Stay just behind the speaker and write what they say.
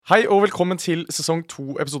Hei og velkommen til sesong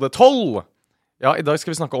 2, episode 12. Ja, i dag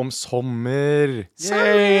skal vi snakke om sommer.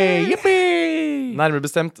 JIPPI! Nærmere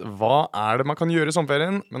bestemt, hva er det man kan gjøre i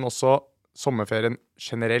sommerferien, men også sommerferien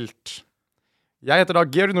generelt. Jeg heter da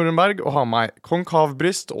Georg Nordenberg og har med meg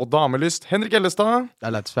konkavbryst og damelyst Henrik Ellestad.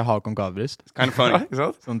 Det lett for jeg har konkavbryst. Kind of funny.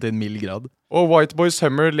 Sånn til en mild grad. Og Whiteboy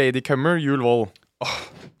Summer Ladycummer Juel.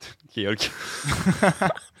 Georg.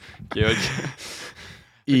 Georg.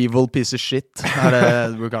 Evil piece of shit er det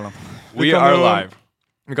du burde kalle han. We are live.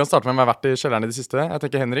 Vi kan starte med om jeg har vært i kjelleren i det siste. Jeg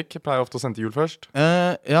tenker Henrik pleier ofte å sende til jul først.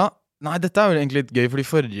 Ja, nei, dette er jo egentlig litt gøy, fordi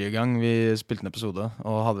forrige gang vi spilte en episode,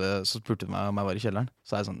 så spurte du meg om jeg var i kjelleren.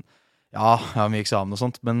 Så er jeg sånn, ja, jeg har mye eksamen og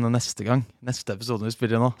sånt, men neste episode vi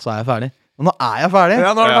spiller i nå, så er jeg ferdig. Og nå er jeg ferdig!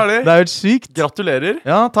 Ja, nå er du ferdig. Det er jo helt sykt. Gratulerer.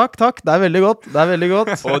 Ja, takk. Det er veldig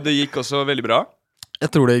godt. Og det gikk også veldig bra. Jeg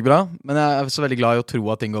tror det gikk bra, men jeg er så veldig glad i å tro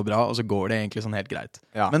at ting går bra, og så går det egentlig sånn helt greit.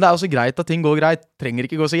 Ja. Men det er også greit at ting går greit. Trenger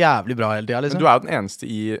ikke gå så jævlig bra hele tiden, liksom. Men du er jo den eneste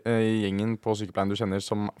i gjengen på sykepleien du kjenner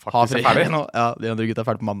som faktisk er ferdig. Nå. Ja, de andre gutta er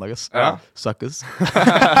ferdig på mandag, ass. Ja. Suckers.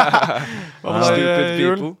 Hva med deg, Stupid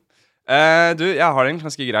Juel? people. Du, jeg har det egentlig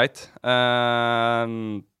ganske greit.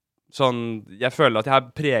 Jeg føler at jeg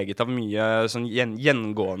er preget av mye sånn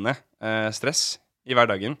gjengående stress i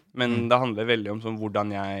hverdagen. Men det handler veldig om sånn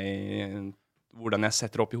hvordan jeg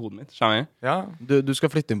setter opp i hodet mitt. Skjønner du? Ja. Du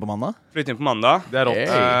skal flytte inn på mandag? Flytte inn på mandag. Det er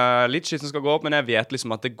rått. Litt skitt som skal gå opp, men jeg vet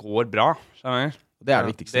liksom at det går bra. Skjønner du? Det er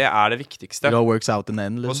det viktigste. Det er det viktigste. It all works out in the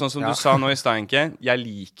end, Og liksom. sånn som du sa nå i Steinke, jeg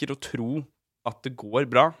liker å tro at det går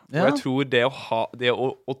bra. Ja. Og jeg tror det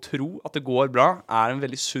å tro at det går bra er en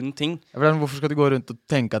veldig sunn ting. Hvorfor skal du gå rundt og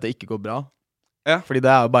tenke at det ikke går bra? Ja. Fordi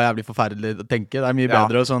det er jo bare jævlig forferdelig å tenke. Det er mye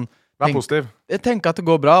bedre å sånn Vær positiv. Jeg tenker at det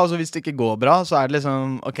går bra, og så hvis det ikke går bra, så er det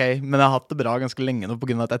liksom ok, men jeg har hatt det bra ganske lenge nå på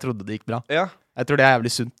grunn av at jeg trodde det gikk bra. Ja. Jeg tror det er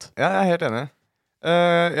jævlig sunt. Ja, jeg er helt enig.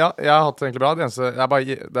 Ja, jeg har hatt det egentlig bra. Det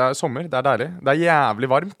er sommer, det er deilig. Det er jævlig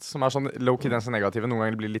varmt, som er sånn low-key den som er negative. Noen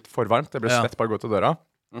ganger blir det litt for varmt. Det blir svett bare å gå til døra.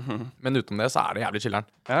 Men utenom det så er det jævlig chiller'n.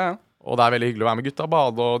 Ja. Og det er veldig hyggelig å være med gutta,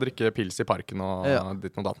 bade og drikke pils i parken og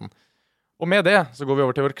ditt og datten. Og med det så går vi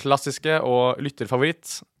over til vår klassiske og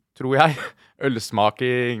lytterfavoritt, tror jeg,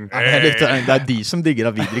 ølsmaking. Det er de som digger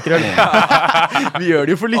at vi drikker øl. Vi gjør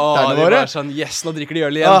det jo for lytterne de våre. var sånn, yes, nå drikker de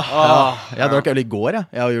øl igjen. Jeg drakk øl i går,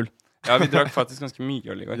 jeg og Juel. Ja, vi drakk faktisk ganske mye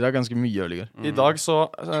øl i går. Vi drakk ganske mye øl i går. I dag så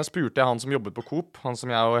spurte jeg han som jobbet på Coop, han som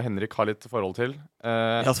jeg og Henrik har litt forhold til.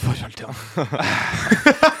 Jeg har et forhold til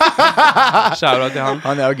han. Shout out til han.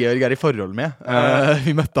 Han jeg og Georg er i forhold med.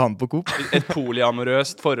 Vi møtte han på Coop. Et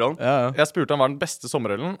polyamorøst forhold. Ja. Jeg spurte han hva den beste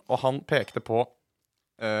sommerølen, og han pekte på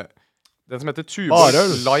den som heter Tuborg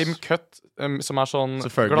Lime Cut, som er sånn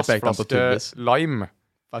Selvfølgelig pekte han på glassflaske Tuborg. Lime.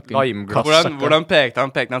 Limeglass. Hvordan pekte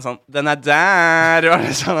han? Pekte han sånn, den er der! Var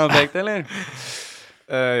det sånn han pekte, eller?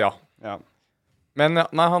 Ja. Men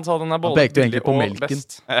nei, han sa den er både Han pekte jo egentlig billig på og melken.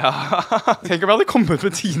 best. Tenk om jeg hadde kommet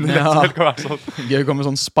med Tine lettmelk. Georg kom med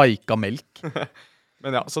sånn spika melk.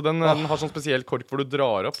 Men ja, så den har sånn spesiell kork hvor du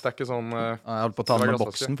drar opp. Det er ikke sånn Jeg holdt på å ta den med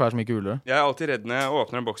boksen, for det er så mye kulere. Jeg er alltid redd når jeg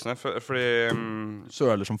åpner den boksen her, fordi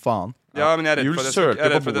Søler som faen. Ja, men jeg er redd Juel for at sølte på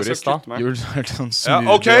jeg bordet i skal stad. kutte meg. Juel sølte sånn Ja,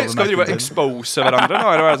 smoothie ok, over skal vi drive og melken. expose hverandre nå,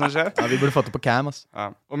 eller hva er det som skjer? Ja, vi burde fått det på cam, ass. Ja.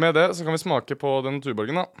 Og med det så kan vi smake på den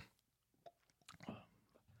Tuborgen, da.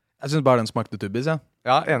 Jeg synes bare den smakte tubbis, ja.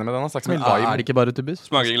 Ja, enig med den. Det er ikke så mye Er lime. det ikke bare tubbis?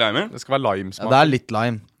 Smaker ikke limer? Det skal være Ja, limesmak. det er litt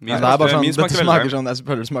lime. Min Men det er bare sånn, min smakte dette veldig smaker lime. sånn, jeg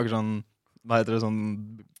føler det smaker sånn, hva heter det, sånn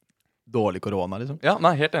dårlig korona, liksom. Ja,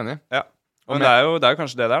 nei, helt enig. Ja. Men det er jo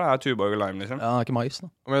kanskje det der, det er Tuborg og lime, liksom. Ja, ikke mais,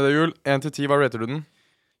 da. Og med det, Juel, 1-10, hva rater du den?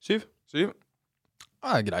 7. 7?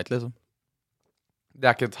 Ja, greit, liksom. Det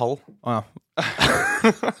er ikke et tall. Åja.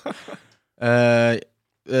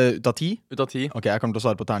 Ut av 10? Ut av 10. Ok, jeg kommer til å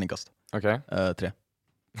svare på terningkast. Ok. 3.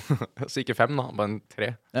 Så ikke 5 da, bare en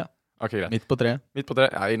 3. Ja. Ok, greit. Midt på 3. Midt på 3,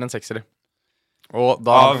 jeg gir den 6 eller. Og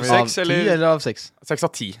da Av kan vi- 6 10 eller? eller av 6? 6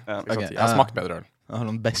 av 10. Ja. 6 av Ok, 10. Jeg har ja. smakt bedre øl. Jeg har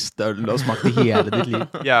noen beste øl og smakt i hele ditt liv.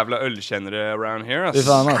 Jævla ølkjennere around here, Fy ass.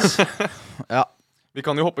 faen, ass. Ja. Vi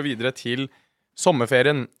kan jo hoppe videre til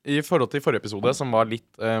sommerferien i forhold til forrige episode, som var litt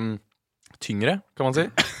tyngre, kan man si.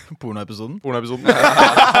 Pornoepisoden. Pornoepisoden.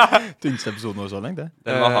 Tyngste episoden vår så lenge, det.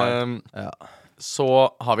 Den var hard. Ja. Så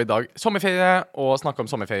har vi i dag sommerferie, og snakke om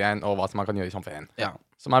sommerferien og hva man kan gjøre i sommerferien. Ja.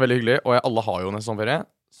 Som er veldig hyggelig, og alle har jo nesten sommerferie.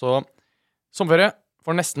 Så sommerferie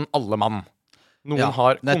for nesten alle mann. Noen Ja,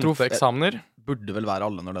 har men jeg tror- konteeksamener. Burde vel være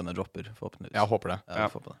alle når denne dropper, forhåpentligvis. Jeg håper det. Ja, Ja.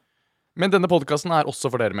 vi får på det. Men denne podcasten er også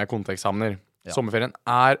for dere med konteeksamener. Ja. Sommerferien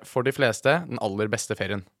er for de fleste den aller beste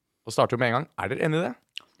ferien. Og starter jo med en gang. Er dere enig i det?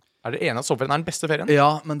 Er dere enige at sommerferien er den beste ferien?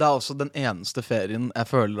 Ja, men det er også den eneste ferien jeg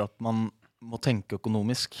føler at man må tenke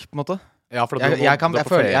økonomisk, på en måte. Ja, for at Jeg du må dra på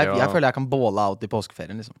føler ferie og- jeg kan båle out i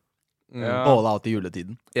påskeferien, liksom. Båle out I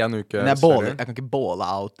juletiden. En uke Men jeg kan ikke båle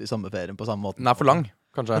out I sommerferien på samme måte. Den for lang,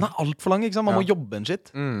 kanskje. Den alt for lang, ikke sant? Man må jobbe en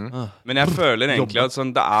shit. Men jeg føler egentlig at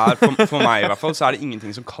sånn, det for meg I hvert fall, så det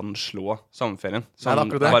ingenting som kan slå sommerferien. Sånn,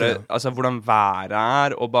 Nei, det bare, altså, hvordan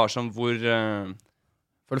været og bare sånn hvor...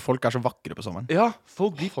 Fordi folk så vakre på sommeren. Ja,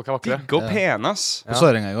 folk vakre. Digge og pene, ass. På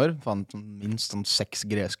Sørenga I går fant minst sånn 6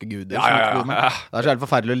 greske guder. Ja. Det så helt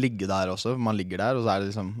forferdelig å ligge der også. Man ligger der, og så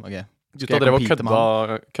det liksom, ok. Gutta drev og kødda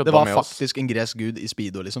Det var med oss. faktisk en gresk gud I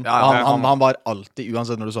speedo liksom. Ja, han var alltid,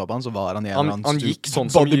 uansett når du så på han, så var han Han gikk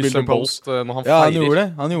sånn som Usain Bolt når han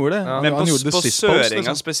feirer. Han gjorde det. Men på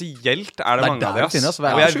Sørenga spesielt det mange av det, ass. Og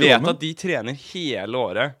jeg vet at de trener hele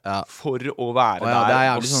året for å være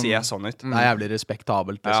der og se sånn ut. Det jævlig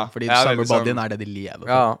respektabelt, liksom. Fordi summerbodyen det de lever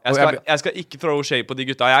for. Jeg skal ikke throw shade på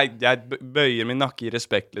de gutta. Jeg bøyer min nakke I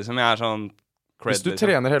respekt, liksom. Jeg sånn Hvis du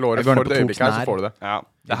trener hele året for det øyeblikket her, så får du det. Ja.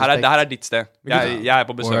 Det her ditt sted. Jeg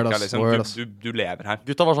på besøk her, liksom. Du lever her.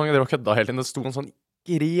 Gutta var sånn, de var kødda hele tiden. Det sto en sånn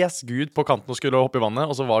gresk gud på kanten og skulle hoppe I vannet,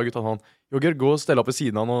 og så var gutta sånn, jo, Georg, gå og stelle opp ved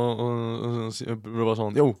siden av han, og var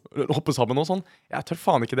sånn, jo, hoppe sammen og sånn. Jeg tør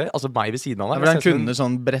faen ikke det. Altså, meg ved siden av deg. Han kunne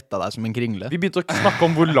sånn bretta deg som en kringle. Vi begynte å snakke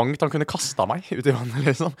om hvor langt han kunne kasta meg ut I vannet,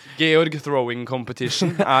 liksom. Georg throwing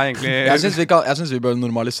competition egentlig... Jeg synes vi bør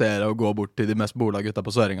normalisere og gå bort til de mest bola gutta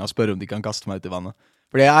på Sørenga og spørre om de kan kaste meg ut I vannet.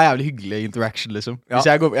 For det jævlig hyggelig interaction, liksom. Hvis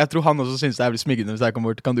jeg tror han også synes det jævlig smiggende hvis jeg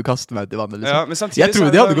kommer bort, kan du kaste meg ut I vannet, liksom. Ja, men samtidig jeg tror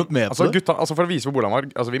de hadde gått med på det. Gutta, for å vise hvor bola han var,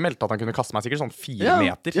 altså vi meldte at han kunne kaste meg sikkert sånn 4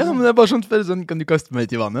 meter. Ja, men det bare sånn, kan du kaste meg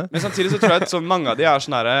ut I vannet? Men samtidig så tror jeg at sånn, mange av de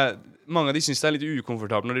sånn her, mange av de synes det litt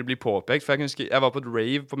ukomfortabelt når de blir påpekt, for jeg var på et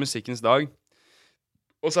rave på musikkens dag,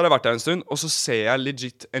 og så har jeg vært der en stund, og så ser jeg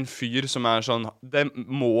legit en fyr som sånn, det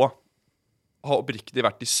må ha oppriktig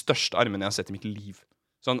vært de største armene jeg har sett I mitt liv.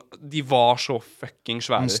 Sånn, de var så fucking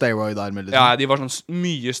svære. Steroid-armer, liksom. Ja, de var sånn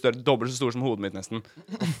mye større, dobbelt så store som hodet mitt nesten.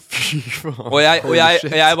 Og jeg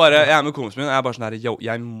med kompisen min, og jeg bare sånn her, yo,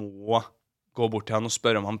 jeg må gå bort til han og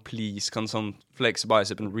spørre om han please kan sånn flexe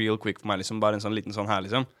bicepen real quick for meg, liksom, bare en sånn liten sånn her,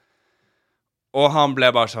 liksom. Og han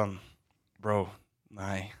ble bare sånn, bro,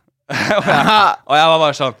 nei. og jeg var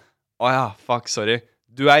bare sånn, ja, fuck, sorry.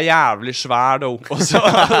 Du jævlig svær, da. Og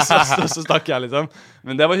så stakk jeg, liksom.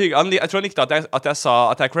 Men det var hyggelig. Jeg tror han likte at jeg sa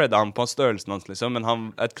at jeg credda ham på størrelsen hans, liksom. Men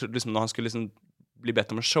liksom, når han skulle liksom bli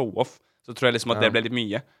bedt om å show off, så tror jeg liksom at det ble litt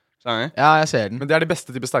mye. Ja, jeg ser den. Men det de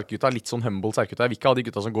beste type sterke gutta. Litt sånn humble sterke gutta. Jeg vil ikke ha de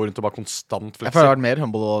gutta som går rundt og bare konstant flekser. Jeg føler det har vært mer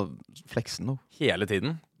humble og fleksen nå. Hele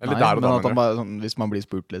tiden? Eller Nei, der og da, men bare, sånn, hvis man blir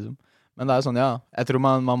spurt, liksom. Men det sånn, ja. Jeg tror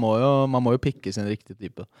man må jo pikke sin riktige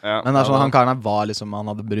type. Ja, men det sånn, han karen var liksom, han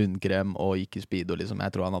hadde brunkrem og gikk I speedo, liksom.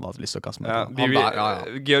 Jeg tror han hadde hatt lyst til å kaste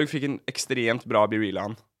meg. Georg fikk en ekstremt bra be-reel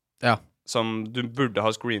han. Ja. Som du burde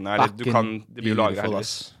ha screenet, eller du kan, det blir jo laget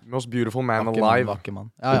heldigvis. Most beautiful man alive. Vakker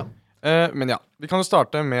mann. Ja. Men ja, vi kan jo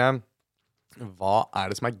starte med hva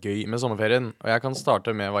det som gøy med sommerferien. Og jeg kan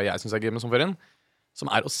starte med hva jeg synes gøy med sommerferien,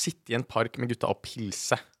 som å sitte I en park med gutta og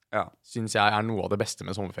pilse. Ja. Synes jeg noe av det beste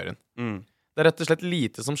med sommerferien. Det rett og slett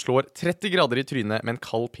lite som slår 30 grader I trynet med en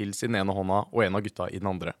kald pils I den ene hånda og en av gutta I den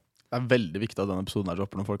andre. Det veldig viktig at denne episoden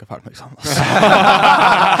dropper når folk ferdig med eksamen.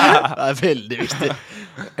 Det veldig viktig.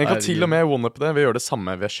 En kan til og med one-up det ved å gjøre det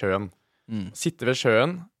samme ved sjøen. Sitte ved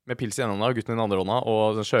sjøen med pils I den hånda og gutten I den andre hånda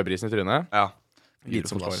og sjøbrisen I trynet. Ja.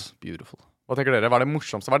 Beautiful. Hva tenker dere? Hva det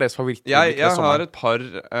morsomste? Hva deres favoritt? Jeg har et par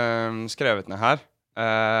skrevet ned her.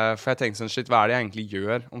 For jeg tenkte sånn, shit, hva det jeg egentlig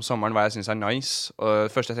gjør om sommeren, hva jeg synes nice. Og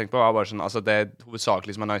det første jeg tenkte på var bare sånn, altså det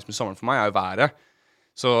hovedsakelig som nice med sommeren for meg jo været.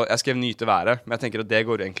 Så jeg skrev nyte været, men jeg tenker at det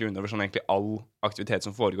går egentlig under sånn egentlig all aktivitet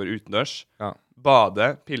som foregår utendørs. Ja. Bade,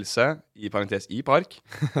 pilse, I parentes I park,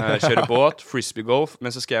 kjøre båt, frisbeegolf,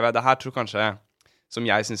 men så skrev jeg, det her tror kanskje, som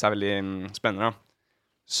jeg synes veldig spennende,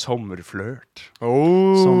 sommerflørt.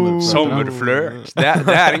 Sommerflørt. Det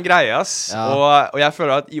en greie, ass. Ja. Og jeg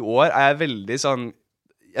føler at I år jeg veldig sånn,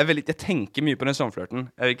 jeg tenker mye på den sommerflørten.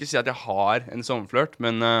 Jeg vil ikke si at jeg har en sommerflørt,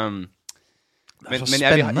 men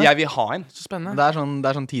jeg vil ha en. Så spennende. Det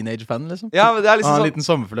sånn teenage-fan, liksom. Ja, men det liksom en liten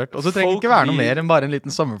sommerflørt. Og så trenger det ikke være noe mer enn bare en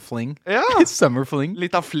liten sommerfling. Ja. Summerfling.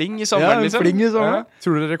 Litt av fling I sommeren, liksom. Fling I sommeren. Ja.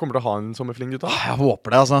 Tror dere kommer til å ha en sommerfling, gutta? Jeg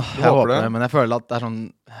håper det, altså. Jeg håper det, men jeg føler at det sånn,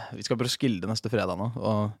 vi skal prøve å skille det neste fredag nå.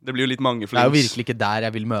 Og det blir jo litt mange flings. Det jo virkelig ikke der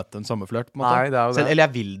jeg vil møte en sommerflørt, på en måte. Nei, det jo det. Eller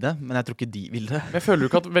jeg vil det, men jeg tror ikke de vil det. Men jeg føler jo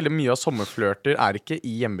ikke at veldig mye av sommerflørter ikke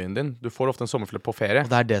I hjembyen din. Du får ofte en sommerflørt på ferie.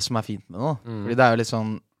 Og det det som fint med det nå. Fordi det jo litt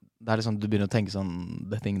sånn, det litt sånn, du begynner å tenke sånn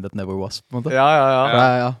the thing that never was, på en måte.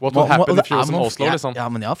 Ja. What will happen if you was in Oslo, liksom. Ja,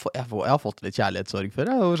 men jeg har fått litt kjærlighetssorg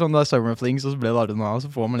før. Sånn det summer flings, og så ble det aldri noe av,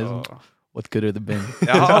 så får man liksom what could it have been?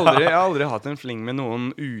 Jeg har aldri hatt en fling med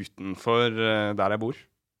noen utenfor der jeg bor.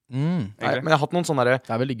 Nei, men jeg har hatt noen sånne der,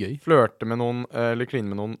 Det veldig gøy. flørte med noen, eller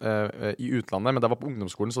kline med noen i utlandet, men det var på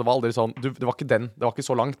ungdomsskolen, så det var aldri sånn, det var ikke den, det var ikke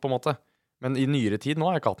så langt på en måte. Men i nyere tid nå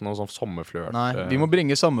har jeg ikke hatt noen sånn sommerflørt. Nei, vi må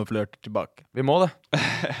bringe sommerflørter tilbake. Vi må det.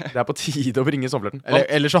 Det er på tide å bringe sommerflørten.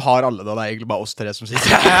 Eller så har alle det, det er egentlig bare oss tre som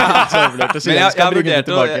sitter sommerflørter, så Men jeg skal bringe det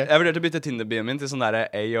tilbake. jeg vurderte å bytte Tinder-bioen min til sånn der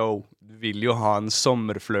Ayo, du vil jo ha en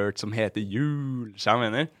sommerflørt som heter Juel. Så jeg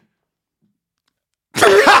mener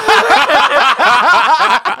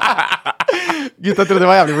Gutta trodde det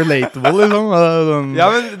var jævlig relatable, liksom. Sånn. Ja,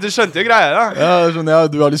 men du skjønte jo greia da. Ja, sånn,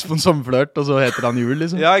 du har lyst på en sommerflørt, og så heter han Juel,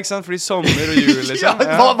 liksom. Ja, ikke sant? Fordi sommer og jul, liksom.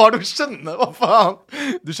 Hva var det du skjønner? Hva faen?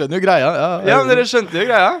 Du skjønner jo greia. Ja, men dere skjønte jo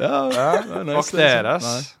greia. Ja, Fuck dere,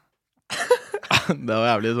 ass. Det var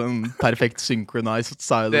jævlig sånn perfekt synchronized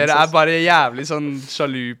silence. Dere er bare jævlig sånn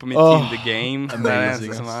sjalu på mitt Tinder-game. Det er det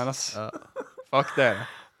eneste som er, ass. Fuck dere.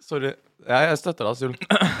 Sorry. Jeg støtter deg, Juel.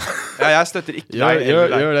 Ja, jeg støtter ikke deg.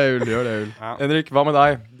 Gjør det, Juel. Ja. Henrik, hva med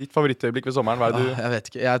deg? Ditt favorittøyeblikk ved sommeren, hva er det du... Jeg vet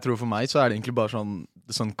ikke, jeg tror for meg så er det egentlig bare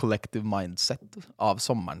sånn collective mindset av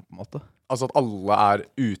sommeren, på en måte. Altså at alle er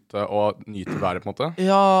ute og nyter været, på en måte?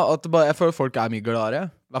 Ja, at det bare, jeg føler folk er mye gladere.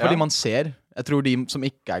 I hvert fall Ja. de man ser. Jeg tror de som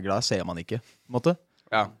ikke er glad, ser man ikke, på en måte.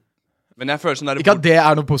 Ja. Men jeg føler sånn der Ikke at det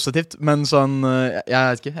er noe positivt, men sånn, jeg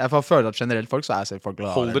vet ikke. Jeg føler at generelt folk, så ser folk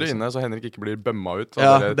gladere. Hold dere liksom. inne, så Henrik ikke blir bømma ut.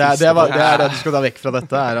 Ja, det er det du skal ta vekk fra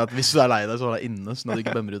dette, er at hvis du er lei deg, så hold deg inne, sånn at du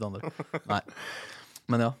ikke bømmer ut andre. Nei.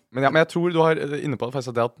 Men ja. Men jeg tror du har inne på det,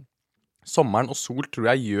 faktisk, at det at sommeren og sol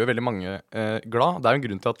tror jeg gjør veldig mange glad. Det er jo en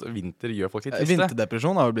grunn til at vinter gjør folk litt triste.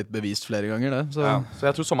 Vinterdepresjon har jo blitt bevist flere ganger, det. Så, Så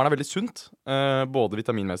jeg tror sommeren er veldig sunt. Både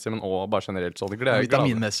vitaminmessig, men også bare generelt. Så det gleder jeg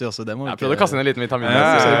vitaminmessig også, det må vi Jeg prøvde å kaste inn en liten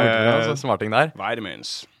vitaminmessig smarting der.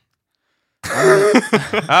 Vitamins.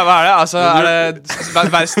 Ja, hva er det? Altså, er det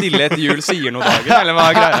være stille etter jul sier noe dagen, eller hva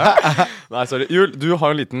er greia? Nei, sorry. Juel, du har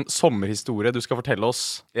jo en liten sommerhistorie du skal fortelle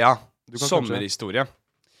oss. Ja, Du kan sommerhistorie.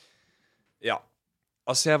 Ja.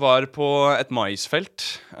 Altså, jeg var på et maisfelt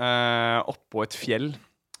oppå et fjell.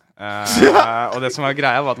 Og det som var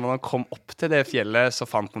greia var at når man kom opp til det fjellet, så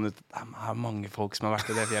fant man ut at det er mange folk som har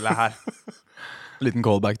vært i det fjellet her. Liten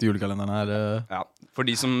callback til julekalenderen her. Ja, for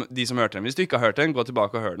de som hørte den. Hvis du ikke har hørt den, gå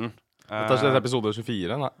tilbake og hør den. Dette er episode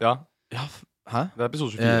 24. Nei? Ja, Hæ? det er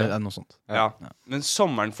episode 24. Noe sånt. Ja. Men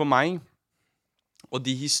sommeren for meg, og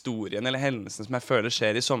de historiene eller hendelsene som jeg føler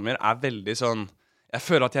skjer i sommer, er veldig sånn... Jeg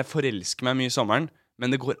føler at jeg forelsker meg mye i sommeren,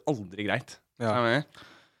 men det går aldri greit. Ja.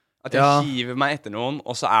 At jeg hiver meg etter noen,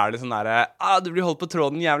 og så er det sånn der du blir holdt på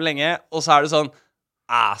tråden jævlig lenge, og så er det sånn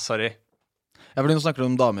sorry. Ja, fordi nå snakker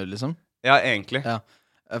du om damer, liksom. Ja, egentlig. Ja.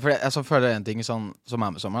 For jeg føler en ting sånn, som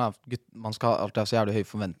er med sommeren, man skal alltid ha så jævlig høye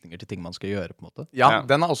forventninger til ting man skal gjøre, på en måte. Ja,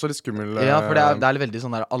 den er også litt skummel. Ja, for det er veldig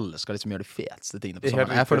sånn der alle skal liksom gjøre de feteste tingene på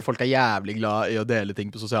sommeren. Jeg føler folk er jævlig glad i å dele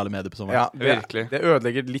ting på sosiale medier på sommeren. Ja, virkelig. Det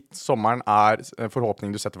ødelegger litt sommeren er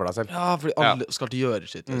forhåpningen du setter for deg selv. Ja, fordi alle skal til å gjøre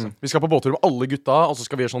sitt, liksom. Vi skal på båttur med alle gutta, og så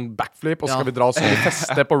skal vi gjøre sånn backflip, og så skal vi dra oss og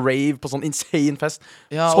feste på rave, på sånn insane fest.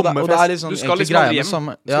 Ja, og det er liksom, du skal liksom aldri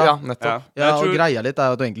hjem. Ja, nettopp. Ja, og greia litt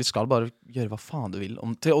er at du egentlig skal bare gjøre hva faen du vil.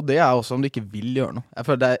 Og det er også om du ikke vil gjøre noe. Jeg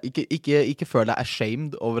føler ikke føl deg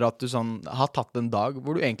ashamed over at du sånn har tatt en dag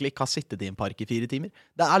hvor du egentlig ikke har sittet i en park i 4 timer.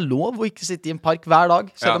 Det er lov å ikke sitte i en park hver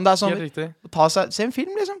dag, selv om det er sånn se en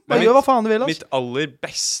film, liksom. Bare gjør hva faen du vil. Mitt aller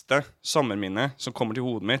beste sommerminne som kommer til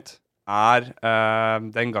hodet mitt, er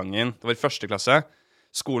den gangen det var i 1. klasse.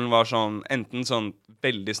 Skolen var sånn enten sånn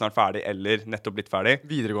veldig snart ferdig eller nettopp blitt ferdig.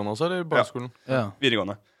 Videregående også, eller barneskolen? Ja.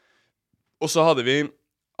 Videregående. Og så hadde vi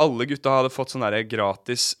alle gutta hadde fått sånn der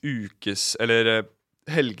gratis eller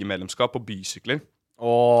helgemedlemskap på bysykler.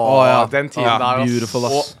 Ja, den tiden der, beautiful,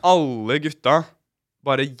 ass. Og alle gutta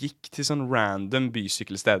bare gikk til sånn random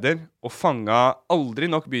bysykkelsteder og fanga aldri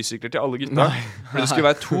nok bysykler til alle gutta. For det skulle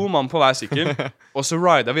være 2 mann på hver sykkel. Og så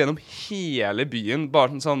rida vi gjennom hele byen,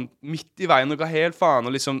 bare sånn midt i veien og ga helt faen,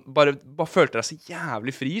 og liksom bare følte deg så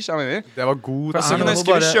jævlig fri. Det var god. Så jeg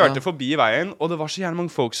husker vi kjørte forbi veien, og det var så jævlig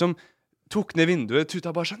mange folk som tok ned vinduet,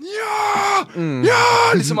 tuta bare sånn Ja!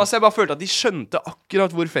 Liksom, altså, jeg bare følte at de skjønte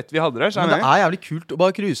akkurat hvor fett vi hadde det. Men det er jævlig kult å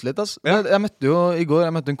bare cruise litt, ass. Ja. Jeg møtte jo i går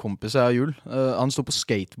en kompis av Juel. Han sto på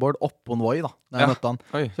skateboard oppå en Voi, da når jeg møtte han.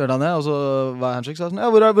 Kjørte han ned, og så var Henrik sa sånn,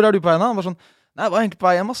 hvor er du på vei nå? Han var sånn, nei, jeg var egentlig på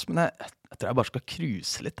vei hjem, ass. Men jeg tror jeg bare skal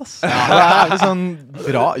cruise litt, ass. Ja, det er litt sånn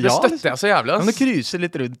bra. Det støtter jeg så jævlig, ass. Men du cruiser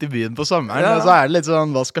litt rundt i byen på sommeren, og så er det litt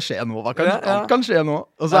sånn, hva skal skje nå? Hva kan skje nå?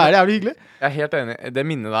 Og så er det jævlig hyggelig. Jeg er helt enig. Det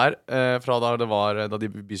minnet der fra da de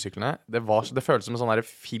bysyklene, det føltes som en sånn der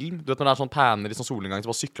film. Du vet når det er sånn panner i sånn solnedgang,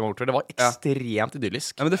 så bare sykler man bortover. Det var ekstremt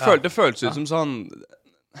idyllisk. Ja, men det føltes ut som sånn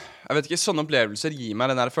Jeg vet ikke, sånne opplevelser gir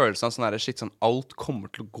meg den der følelsen av sånn der, shit, sånn, alt kommer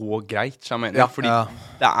til å gå greit, fordi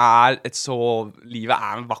livet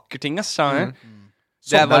er en vakker ting, ass,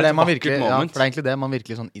 Det var et vakkert moment. For det egentlig det, man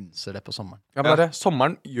virkelig sånn innser det på sommeren. Ja, men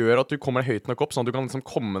sommeren gjør at du kommer høyt nok opp, sånn at du kan liksom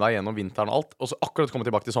komme deg gjennom vinteren og alt, og så akkurat komme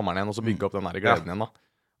tilbake til sommeren igjen, og så bygge opp den der gleden igjen da.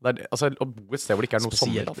 Å bo et sted hvor det ikke er noe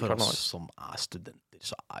sommer. Spesielt for oss som studenter,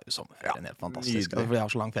 så jo sommerferien helt fantastisk. For jeg har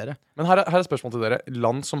så lang ferie. Men her er et spørsmål til dere.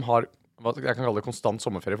 Land som har, hva jeg kan kalle det, konstant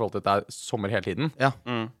sommerferie i forhold til at det sommer hele tiden. Ja.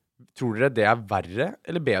 Tror dere det verre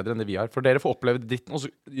eller bedre enn det vi har? For dere får oppleve dritten, og så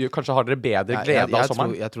kanskje har dere bedre glede av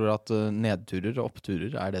sommeren. Jeg tror at nedturer og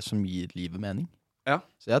oppturer er det som gir livet mening. Ja.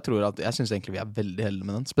 Så jeg synes egentlig vi er veldig heldige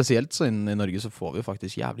med den. Spesielt så i Norge så får vi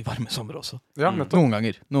faktisk jævlig varme sommer også. Ja, noen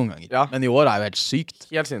ganger. Ja. Men i år jo helt sykt.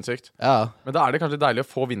 Helt sinnssykt. Ja. Men da det kanskje deilig å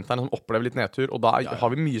få vinteren som opplever litt nedtur, og da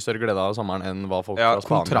har vi mye større glede av sommeren enn hva folk fra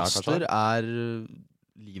Spania kontraster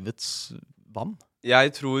livets vann.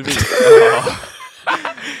 Jeg tror virkelig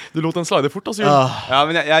Du lot den slide fort, altså. Ja,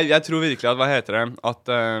 men jeg tror virkelig at, hva heter det,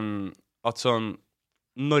 at sånn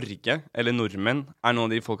Norge, eller nordmenn, noen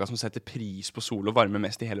av de folka som setter pris på sol og varme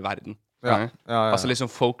mest i hele verden. Ja. Altså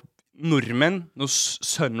liksom nordmenn, når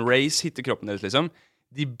sunrays hitter kroppen deres liksom,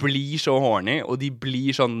 de blir så horny, og de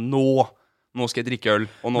blir sånn, nå skal jeg drikke øl,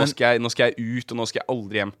 og nå skal jeg ut, og nå skal jeg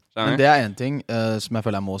aldri hjem. Men det en ting som jeg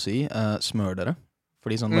føler jeg må si, smør dere.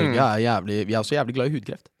 Fordi sånn, Norge vi også jævlig glad i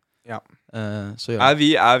hudkreft. Ja. Så har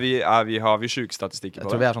vi syke statistikker på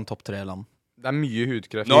det? Jeg tror vi sånn topp 3 land. Det mye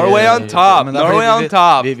hudkreft. Norway on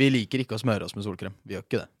top! Vi liker ikke å smøre oss med solkrem. Vi gjør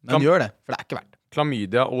ikke det. Men gjør det, for det ikke verdt.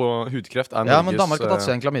 Klamydia og hudkreft Norges... Ja, men Danmark har tatt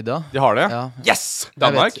seg en klamydia. De har det? Ja. Yes!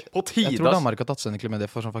 Danmark! På tide, jeg tror Danmark har tatt seg en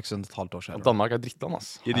klamydia for faktisk et halvt år siden. Danmark drittland,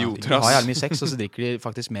 ass. Idioter, de har jævlig mye sex, og så drikker de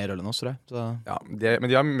faktisk mer øl enn oss, tror jeg. Så. Ja, men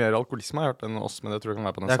de har mer alkoholisme, har jeg hørt, enn oss. Men det tror jeg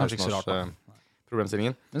kan være på den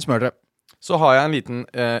 16-års-problemstillingen. Men smør dere. Så har jeg en liten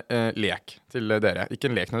lek til dere.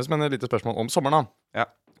 Ikke en lek nødvendigvis, men et lite spørsmål om sommeren da.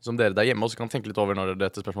 Ja. Som dere der hjemme også kan tenke litt over når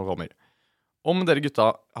dette spørsmålet kommer. Om dere gutta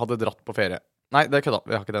hadde dratt på ferie. Nei, det kødda.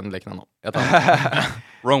 Vi har ikke den leken ennå.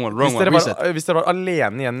 Wrong one. Hvis dere var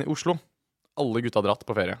alene igjen i Oslo, alle gutta dratt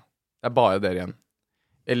på ferie. Det bare dere igjen.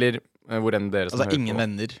 Eller hvor enn dere som hører på. Altså ingen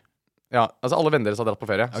venner? Ja, altså alle venner deres har dratt på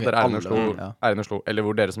ferie. Okay, så dere i Oslo, eller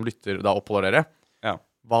hvor dere som lytter da oppholder dere. Ja.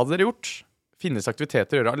 Hva hadde dere gjort? Finnes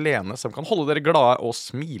aktiviteter å gjøre alene som kan holde dere glade og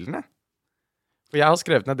smilende? For jeg har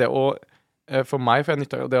skrevet ned det å for meg, for jeg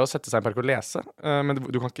nytter det å sette seg i en park og lese, men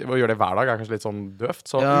du kan ikke gjøre det hver dag, kanskje litt sånn døvt,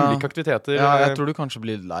 så ulike aktiviteter. Ja, jeg tror du kanskje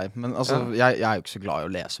blir lei, men altså, jeg jo ikke så glad i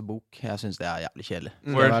å lese bok. Jeg synes det jævlig kjedelig.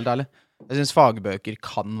 Jeg synes fagbøker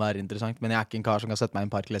kan være interessant, men jeg ikke en kar som kan sette meg i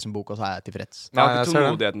en park, lese en bok, og så jeg tilfreds. Jeg har ikke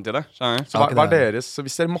tålmodigheten til det. Så hva deres,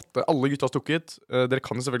 hvis dere måtte, alle gutta stukket, dere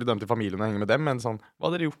kan jo selvfølgelig dømme til familien og henge med dem, men sånn, hva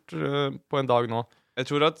hadde dere gjort på en dag nå?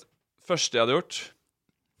 Jeg tror at første jeg hadde gjort,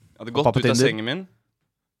 jeg hadde gått ut av sengen min,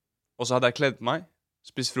 og så hadde jeg kledd meg,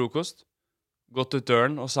 spist frokost, gått ut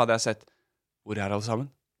døren, og så hadde jeg sett, hvor alle sammen?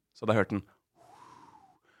 Så hadde jeg hørt den.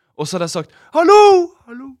 Og så hadde jeg sagt, hallo!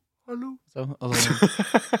 Så,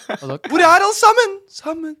 hvor alle sammen?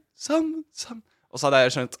 Sammen. Og så hadde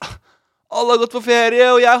jeg skjønt, alle har gått på ferie,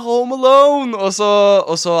 og jeg er home alone. Og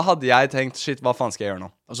så hadde jeg tenkt, shit, hva faen skal jeg gjøre nå?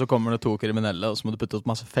 Og så kommer det 2 kriminelle, og så må du putte opp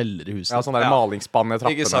masse feller i huset. Ja, sånn der malingsspann i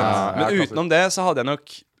trappene. Ikke sant? Men utenom det, så hadde jeg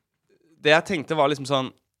nok, det jeg tenkte var liksom sånn,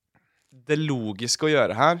 det logiske å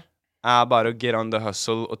gjøre her bare å get on the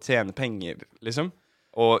hustle og tjene penger, liksom.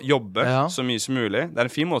 Og jobbe så mye som mulig. Det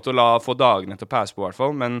en fin måte å få dagene til å passe på, i hvert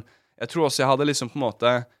fall. Men jeg tror også jeg hadde liksom på en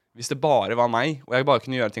måte, hvis det bare var meg, og jeg bare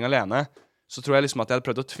kunne gjøre ting alene, så tror jeg liksom at jeg hadde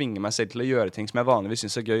prøvd å tvinge meg selv til å gjøre ting som jeg vanligvis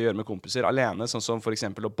synes gøy å gjøre med kompiser alene, sånn som for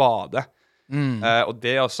eksempel å bade. Og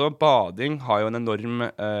det også, bading har jo en enorm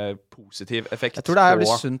positiv effekt. Jeg tror det jævlig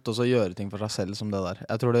sunt også å gjøre ting for seg selv som det der.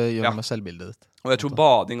 Jeg tror det gjør noe med selvbildet ditt. Og jeg tror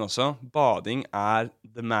bading også, bading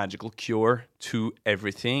the magical cure to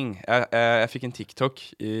everything. Jeg fikk en TikTok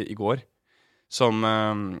i går som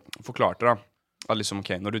forklarte da, at liksom,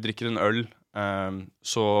 ok, når du drikker en øl,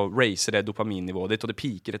 så raiser det dopaminnivået ditt, og det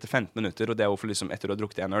piker etter 15 minutter, og det hvorfor liksom etter du har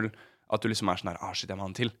drukket en øl, at du liksom sånn her, shit, jeg må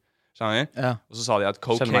ha en til. Ja. Og så sa de at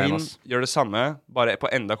cocaine gjør det samme, bare på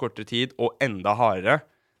enda kortere tid og enda hardere.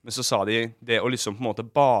 Men så sa de det å liksom på en måte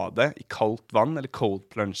bade i kaldt vann, eller cold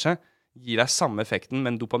plunge, gir deg samme effekten,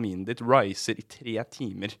 men dopaminen ditt riser i 3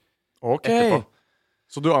 timer etterpå.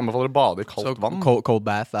 Så du anbefaler å bade i kaldt vann? Cold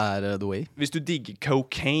bath the way? Hvis du digger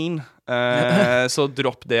cocaine, så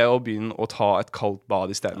dropp det og begynn å ta et kaldt bad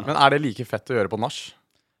i stedet. Men det like fett å gjøre på nach?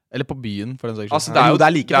 Eller på byen, for den saks skyld. Altså, det er jo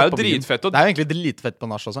dritfett. Det er jo egentlig dritfett på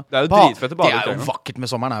nach også. Det er jo dritfett å bade. Det er jo vakkert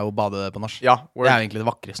med sommeren, å bade på nach. Ja, det er jo egentlig det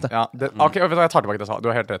vakreste. Ja, ok, vet du hva, jeg tar tilbake det jeg sa.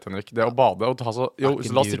 Du har helt rett, Henrik. Det å bade og ta så... Jo,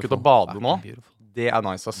 så la oss stikke ut og bade nå. Det er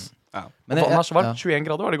nice, ass. Ja. Men vannet er så varmt. 21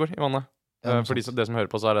 grader var det i går i vannet. For det som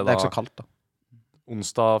hører på, så er det Det da er ikke så kaldt da.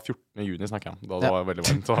 onsdag 14. juni snakker jeg om. Da det var veldig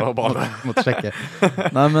varmt å bade. Måtte sjekke.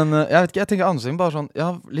 Nei, men jeg vet ikke, jeg tenker andre ting bare sånn, ja,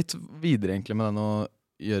 litt videre egentlig med den å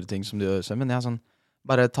gjøre ting som du gjør selv, men jeg er sånn,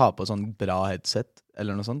 bare ta på sånn bra headset,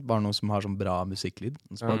 eller noe sånt, bare noe som har sånn bra musikklyd,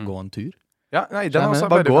 så bare gå en tur. Ja, nei, den er også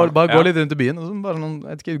bare gå litt rundt i byen, og så bare noen,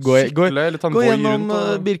 jeg vet ikke, gå gjennom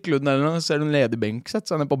Birkeluden eller noe, ser du en ledig benk, sett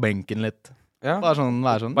så er den på benken litt. Bare sånn,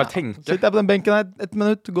 bare tenke. Sitt der på den benken her, 1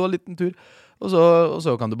 minutt, gå en liten tur, og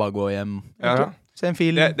så kan du bare gå hjem. Se en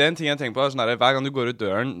film. Det er en ting jeg tenker på, sånn der, hver gang du går ut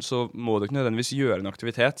døren, så må du ikke nødvendigvis gjøre en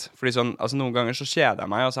aktivitet. Fordi sånn, altså noen ganger så kjeder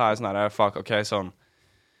jeg meg, og så er jeg sånn der, fuck, ok, sånn.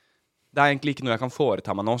 Det er egentlig ikke noe jeg kan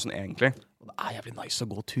foreta meg nå, sånn egentlig. Det er jævlig nice å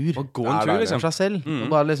gå tur. Å gå en tur, liksom. For seg selv,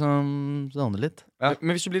 og bare liksom sånne litt. Ja.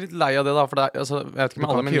 Men hvis du blir litt lei av det da, for det er, altså, jeg vet ikke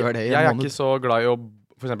med alle, men jeg er ikke så glad i å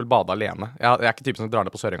for eksempel bade alene. Jeg er ikke typen som drar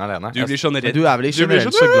ned på Sørenga alene. Du blir sånn redd. Du er vel ikke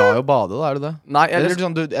generelt så glad i å bade da, er du det? Nei, jeg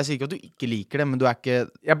sier ikke at du ikke liker det, men du er ikke...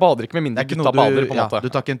 Jeg bader ikke med mindre gutta bader, på en måte.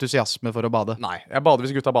 Du tar ikke entusiasme for å bade. Nei, jeg bader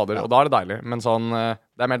hvis gutta bader, og da er det deilig. Men sånn,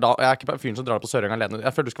 det er mer da, jeg er ikke fyren som drar ned på Sørenga alene.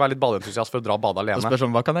 Jeg føler du skal være litt badeentusiast for å dra og bade alene. Og spør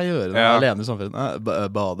sånn, hva kan jeg gjøre når jeg er alene i samfunnet?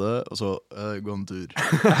 Bade, og så gå en tur.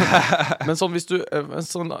 Men sånn, hvis du,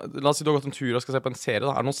 la oss si du har gått en tur og skal se på en serie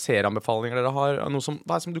da. Er det noen serieanbefalinger dere har? Noe som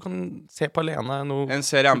du kan se på alene? En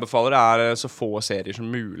serie jeg anbefaler er så få serier som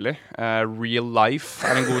mulig. Real Life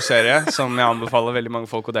er en god serie som jeg anbefaler veldig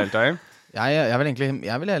mange folk å delta i. Jeg vil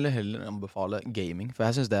heller anbefale gaming, for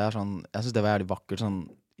jeg synes det var jævlig vakkert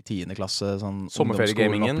sånn i 10. klasse sånn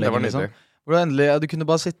sommerferiegamingen, det var nydelig liksom. Hvor du endelig, du kunne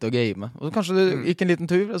bare sitte og game. Og så kanskje du gikk en liten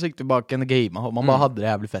tur, og så gikk du tilbake og game, og man bare hadde det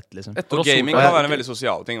jævlig fett liksom. Og gaming kan være en veldig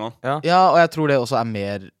sosial ting også. Ja, og jeg tror det også er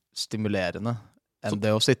mer stimulerende enn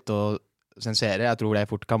det å sitte og se en serie. Jeg tror det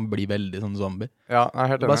fort kan bli veldig sånn zombie. Ja, jeg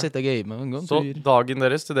er helt enig. Bare sitte og game og gå en tur. Så dagen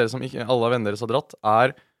deres, til dere som ikke alle venner deres har dratt,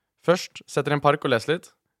 er først setter i en park og leser litt,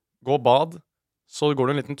 gå og bad, så går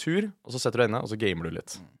du en liten tur, og så setter du inne, og så gamer du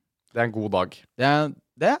litt. Det er en god dag.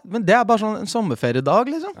 Men det er bare sånn en sommerferiedag,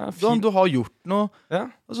 liksom. Ja, du har gjort noe,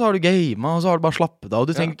 og så har du gamet, og så har du bare slappet av, og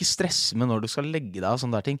du trenger ikke stresse med når du skal legge deg og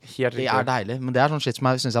sånne der ting. Det er deilig, men det er sånn shit som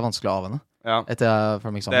jeg synes er vanskelig å avvenne. Etter jeg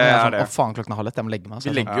Får Meg Til. Jeg er sånn, å faen, klokken er 12:30, jeg må legge meg.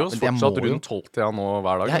 Vi legger jo oss fortsatt rundt 12-tida nå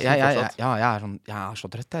hver dag. Jeg er så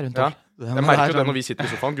trøtt jeg rundt 12. Jeg merker jo det når vi sitter i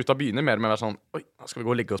sofaen. Gutta begynner mer med å være sånn, oi, skal vi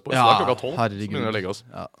gå og legge oss på? Så det er klokka 12, så begynner vi å legge oss.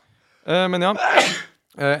 Men ja,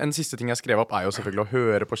 en siste ting jeg skrev opp er jo selvfølgelig å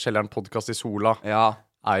høre på Kjelleren podcast i sola.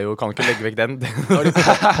 Kan ikke legge vekk den.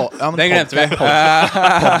 Den glemte vi.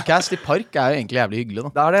 Podcast i park er jo egentlig jævlig hyggelig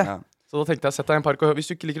da. Det er det. Så da tenkte jeg, sett deg i en park og hør. Hvis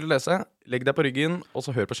du ikke liker å lese, legg deg på ryggen, og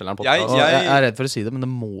så hør på Kjelleren podcast. Jeg er redd for å si det, men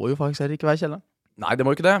det må jo faktisk ikke være Kjelleren. Nei, det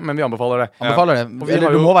må jo ikke det, men vi anbefaler det.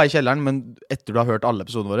 Eller du må være i Kjelleren, men etter du har hørt alle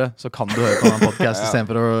episodene våre, så kan du høre på en podcast i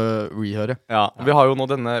stedet for å rehøre. Ja, vi har jo nå,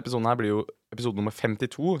 denne episoden her blir jo episode nummer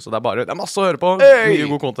 52, så det er masse å høre på.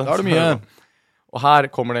 Mye god content. Da er det mye. Og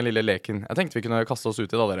her kommer den lille leken. Jeg tenkte vi kunne kaste oss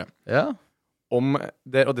ut i da, dere. Ja. Om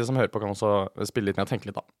dere, og de som hører på kan også spille litt ned og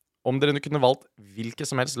tenke litt da. Om dere kunne valgt hvilket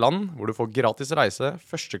som helst land hvor du får gratis reise,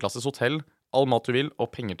 førsteklasses hotell, all mat du vil,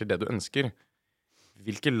 og penger til det du ønsker.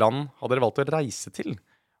 Hvilke land hadde dere valgt å reise til?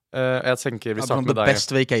 Jeg tenker vi starter med deg.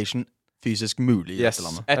 Best vacation fysisk mulig i dette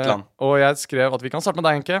landet. Et land. Og jeg skrev at vi kan starte med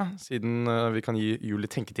deg, Henke, siden vi kan gi Juel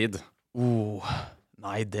litt tenketid.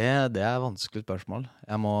 Nei, det er vanskelig spørsmål.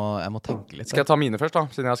 Jeg må tenke litt. Skal jeg ta mine først da,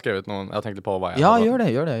 siden jeg har skrevet noen, jeg har tenkt litt på hva jeg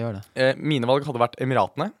gjør det. Mine valg hadde vært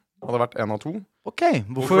Emiratene. Hadde vært 1 av 2. Ok,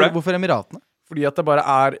 hvorfor Emiratene? Fordi at det bare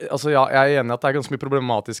er, altså ja, jeg er enig i at det er ganske mye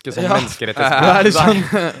problematiske sånn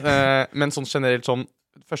menneskerettigheter. Men sånn generelt sånn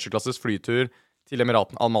førsteklasses flytur til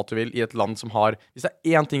Emiraten, all mat du vil, i et land som har, hvis det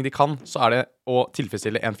er én ting de kan, så er det å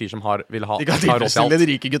tilfredsstille en fyr som vil ha. De kan tilfredsstille de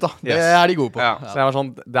rike gutta. Det er de gode på. Så jeg var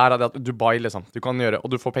sånn, der er det at Dubai liksom, du kan gjøre, og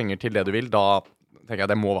du får penger til det du vil, da tenker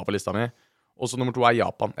jeg det må være på lista mi. Og så nummer 2 er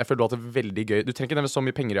Japan. Jeg føler du har det veldig gøy. Du trenger ikke nevne så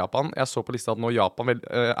mye penger i Japan. Jeg så på lista at nå Japan,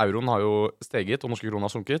 euroen har jo steget, og norske kroner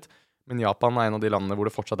har sunket. Men Japan er en av de landene hvor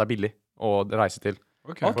det fortsatt er billig å reise til.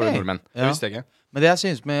 For nordmenn. Det visste jeg ikke. Men det jeg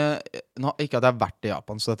synes med, ikke at jeg har vært i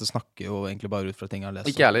Japan, så dette snakker jo egentlig bare ut fra ting jeg har lest.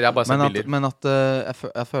 Ikke heller, jeg har bare sett bilder. Men at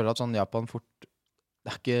jeg føler at sånn Japan fort, det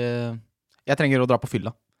er ikke, jeg trenger å dra på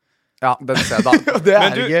fylla. Ja, det ser jeg da. Det er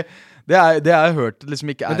ikke... Det har jeg hørt liksom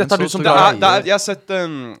ikke er en sånn jeg har sett det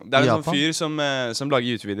er en sånn fyr som lager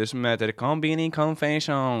YouTube-videoer som heter Combini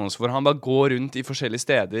Confessions, hvor han bare går rundt i forskjellige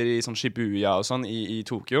steder i sånn Shibuya og sånn i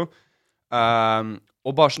Tokyo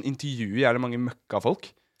og bare sånn intervjuer gjerne mange møkka folk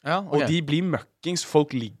Og de blir møkkings.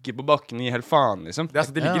 Folk ligger på bakken I helt faen, liksom.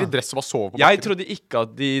 De ligger I dress og bare sover på bakken. Jeg trodde ikke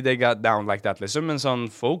at de got down like that, liksom. Men sånn,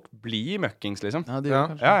 folk blir møkkings, liksom.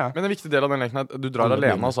 Men en viktig del av den leken er at du drar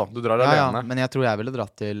alene, altså. Du drar alene. Men jeg tror jeg ville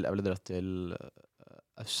dratt til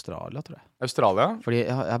Australia, tror jeg. Australia? Fordi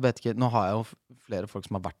jeg vet ikke, nå har jeg jo flere folk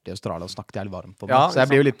som har vært I Australia og snakket jævlig varmt på det. Så jeg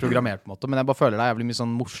blir jo litt programmert på en måte, men jeg bare føler det er jævlig mye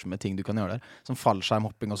sånn morsomme ting du kan gjøre der. Som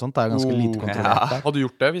fallskjermhopping og sånt, det er jo ganske lite kontrollert der. Hadde du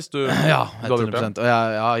gjort det hvis du... Ja, 100%. Og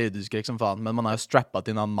jeg har jødeskrekk som faen, men man er jo strappet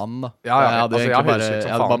til en annen mann, da. Jeg hadde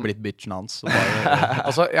bare blitt bitchen hans.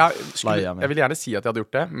 Altså, jeg vil gjerne si at jeg hadde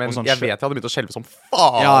gjort det, men jeg vet jeg hadde begynt å skjelve som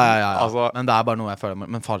faen. Ja. Men det er bare noe jeg føler.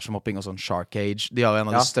 Men fallskjermhopping og sånn Shark Cage, de har jo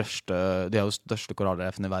en av de største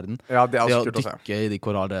korallrefene I verden. Ja, det å dykke I de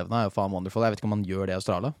korallrevene er jo faen wonderful. Jeg vet ikke om man gjør det I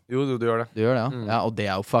Australia. Jo, du gjør det. Du gjør det, ja. Og det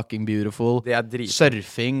er jo fucking beautiful. Det er drit.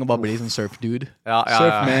 Surfing, og bare bli sånn surf dude.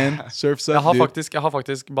 Surfman, surf jeg har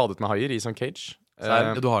faktisk badet med haier I sånn cage.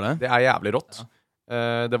 Du har det? Det er jævlig rått.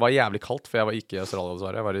 Det var jævlig kaldt, for jeg var ikke I Australia,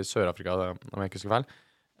 dessverre. Jeg var I Sør-Afrika, om jeg ikke husker feil.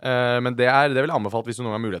 Men det vil jeg anbefale hvis du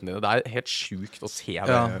noen har muligheten din. Det er helt sjukt å se det.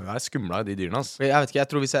 Det er skumla I de dyrene. Altså. Jeg vet ikke, jeg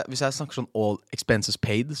tror hvis jeg snakker sånn all expenses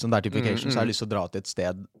paid, sånn der type vacation, så har jeg lyst til å dra til et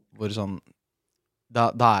sted hvor sånn da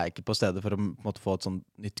er jeg ikke på stedet for å på en måte, få et sånn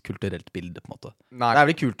nytt kulturelt bilde på en måte. Det er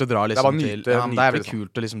veldig kult å dra liksom, det er veldig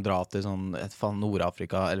kult å liksom, dra til sånn,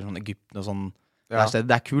 Nord-Afrika eller sånn Egypten og sånn.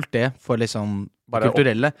 Det er kult det for liksom det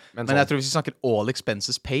kulturelle. Men jeg tror hvis vi snakker all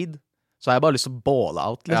expenses paid, så har jeg bare lyst til å ball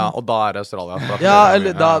out liksom. Ja, og da det Australia.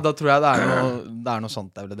 Eller da tror jeg det er noe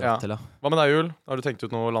sånt jeg ville dratt til. Hva med deg, Juel? Har du tenkt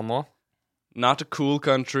ut noe land nå? Not a cool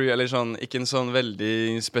country, eller sånn, ikke en sånn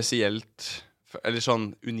veldig spesielt eller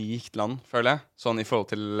sånn unikt land, føler jeg. Sånn I forhold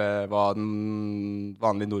til hva den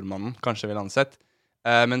vanlige nordmannen kanskje ville ansett.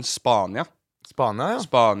 Men Spania. Spania.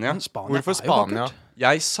 Hvorfor Spania?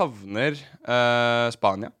 Jeg savner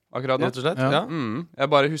Spania akkurat nå. Rett og slett? Jeg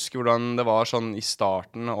bare husker hvordan det var sånn I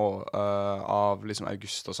starten av liksom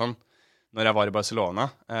august og sånn, når jeg var I Barcelona,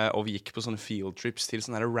 og vi gikk på sånne field trips til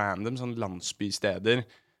sånne her random sånne landsbysteder,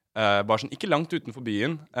 bare sånn, ikke langt utenfor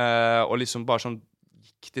byen, og liksom bare sånn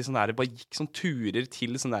gikk sånn turer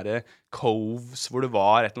til sånne der coves hvor det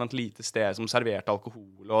var et eller annet lite sted som serverte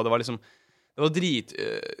alkohol, og det var liksom det var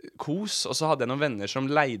dritkos, og så hadde jeg noen venner som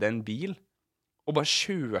leide en bil og bare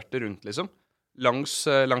kjørte rundt liksom langs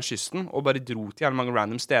kysten og bare dro til jævlig mange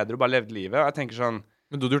random steder og bare levde livet, og jeg tenker sånn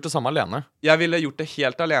Men du hadde gjort det samme alene? Jeg ville gjort det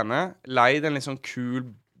helt alene, leid en litt sånn kul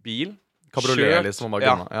bil,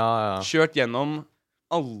 kjørt gjennom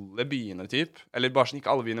alle byene typ, eller bare sånn,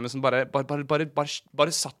 ikke alle byene, men sånn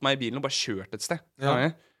bare satt meg I bilen og bare kjørt et sted,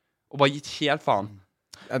 og bare gitt helt faen.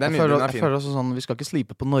 Jeg føler også sånn, vi skal ikke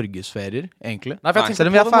slipe på Norgesferier, egentlig. Nei,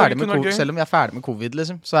 selv om vi er ferdig med covid,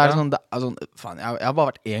 liksom, så det sånn, faen, jeg har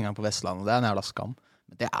bare vært en gang på Vestlandet, og det en jævla skam.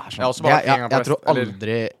 Men det sånn, jeg tror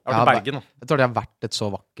aldri, jeg tror det har vært et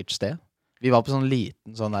så vakkert sted. Vi var på sånn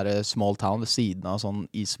liten sånn der small town ved siden av sånn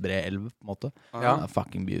isbreelv på en måte.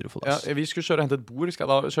 Fucking beautiful, ass. Vi skulle kjøre og hente et bord, vi skal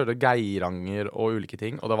da kjøre Geiranger og ulike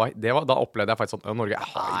ting, og da opplevde jeg faktisk sånn, Norge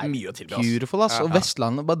har mye å tilby, ass. Beautiful, ass. Og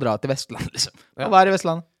Vestlandet, bare dra til Vestlandet, liksom. Og være I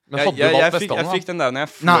Vestlandet. Men hadde du valgt Vestlandet, jeg fikk den der når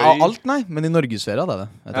jeg fløy... Nei, alt nei, men I Norgesferie hadde jeg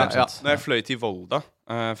det. Når jeg fløy til Volda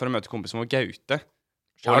for å møte kompisen vår Gaute.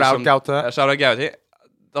 Shout out Gaute.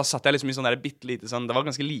 Da satt jeg liksom I sånn der bittelite sånn, det var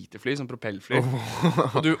ganske lite fly, sånn propellfly.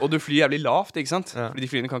 Og du flyr jævlig lavt, ikke sant? Fordi de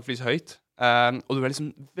flyene kan ikke fly så høyt. Og du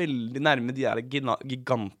liksom veldig nærme de der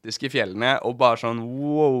gigantiske fjellene, og bare sånn,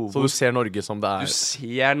 wow. Så du ser Norge som det Du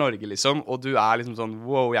ser Norge, liksom, og du liksom sånn,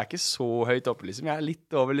 wow, jeg ikke så høyt oppe, liksom. Jeg litt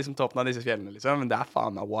over liksom toppen av disse fjellene, liksom, men det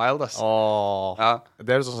faen meg wild, ass.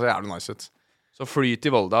 Det sånn så jævlig nice ut. Så fly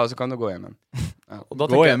til Volda, og så kan du gå hjem igjen. Og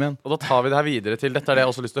da tar vi det her videre til dette det jeg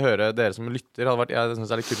også lyst til å høre dere som lytter. Jeg synes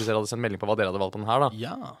det litt kult hvis dere hadde sendt melding på hva dere hadde valgt på den her da.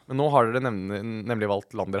 Men nå har dere nemlig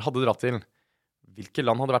valgt land dere hadde dratt til. Hvilke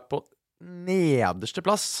land hadde vært på nederste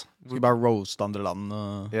plass? Skal vi bare roast andre land?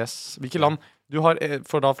 Yes. Hvilke land du har,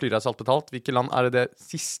 for da flyreise alt betalt, hvilke land det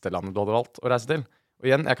siste landet du hadde valgt å reise til? Og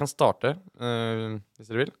igjen, jeg kan starte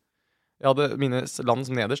hvis dere vil. Mine land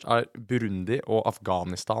som nederst Burundi og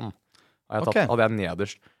Afghanistan. Hadde jeg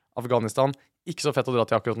nederst. Afghanistan, ikke så fett å dra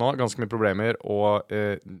til akkurat nå. Ganske mye problemer og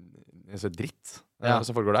dritt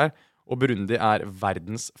som foregår der. Og Burundi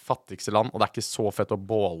verdens fattigste land, og det ikke så fett å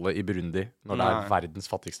båle I Burundi når det verdens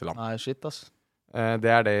fattigste land. Nei, shit, ass.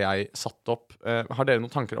 Det det jeg satt opp. Har dere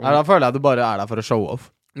noen tanker om da føler jeg du bare der for å show off.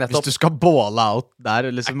 Nettopp. Hvis du skal båle out der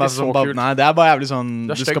liksom, ikke så kult. Nei, det bare jævlig sånn,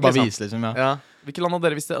 du skal bare liksom. vise liksom, Hvilke land hadde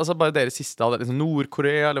dere visst det? Altså bare dere siste hadde liksom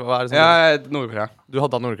Nord-Korea, eller hva det? Ja, Nord-Korea. Du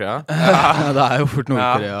hadde hatt Nord-Korea? Det jo fort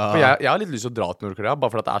Nord-Korea. For jeg har litt lyst til å dra til Nord-Korea, bare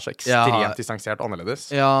for at det så ekstremt distansert annerledes.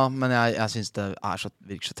 Ja, men jeg synes det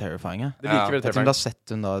virker så terrifying. Det virker veldig terrifying. Jeg tror du har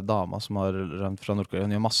sett hun da, dama som har rømt fra Nord-Korea.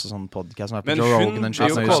 Hun gjør masse sånn podcast som på men Joe Rogan. Men hun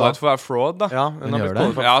blir jo kallet for å være fraud, da. Ja, hun gjør det.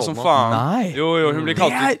 Ja, som faen. Nei. Jo, hun blir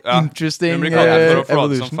kalt interesting hun blir kalt for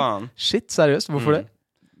fraud som faen. Shit, seriøst, hvorfor det?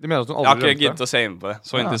 De mener at hun aldri aldri Jeg har ikke giddet å se inn på det.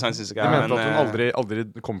 Så interessant synes jeg ikke. De mente at hun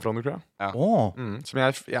aldri kom fra Nord-Korea. Som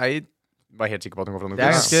jeg var helt sikker på at hun kom fra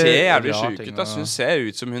Nord-Korea. Hun ser jævlig syk ut. Hun ser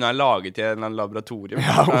ut som hun laget i en laboratorium.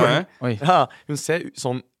 Hun ser ut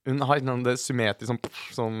sånn. Hun har det symmetrisk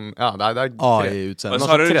sånn ja, det er AI-utseende. Og så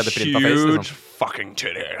har hun huge fucking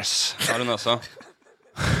titties. Har hun også.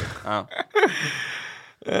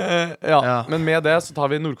 Men med det så tar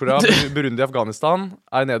vi Nord-Korea, Burundi, Afghanistan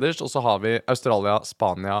nederst, og så har vi Australia,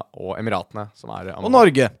 Spania og Emiratene som og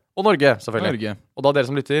Norge. Og Norge, selvfølgelig. Og da dere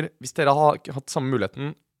som lytter, hvis dere har hatt samme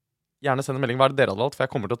muligheten, gjerne send en melding hva det dere hadde valgt, for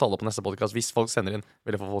jeg kommer til å tale på neste podcast hvis folk sender inn.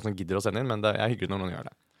 Veldig få folk som gidder å sende inn, men det hyggelig når noen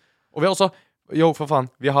gjør det. Og vi har også, for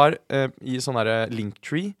faen, vi har i sånn der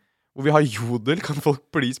Linktree hvor vi har Jodel. Kan folk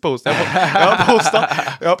please poste?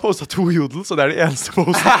 Jeg har postet 2 Jodel, så det de eneste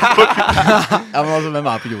posten. Men altså, hvem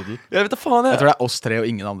på Jodel? Jeg vet da faen. Jeg tror det oss 3 og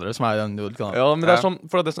ingen andre som i den Jodel-kanalen. Ja, men det sånn,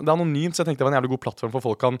 for det er anonymt, så jeg tenkte det var en jævlig god plattform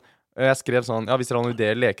for folk kan. Jeg skrev sånn, hvis dere har noen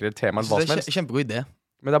ideer, leker eller tema eller hva som helst. Det kjempegod idé.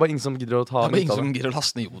 Men det bare ingen som gidder å ta det. Ingen som gidder å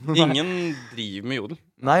laste ned Jodel. Ingen driver med Jodel.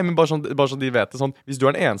 Nei, men bare sånn de vet det sånn. Hvis du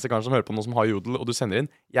den eneste kanskje som hører på noen som har Jodel, og du sender inn,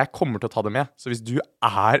 jeg kommer til å ta det med. Så hvis det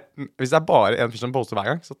bare en fyr som poster hver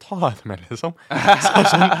gang, så tar jeg det med, liksom. Så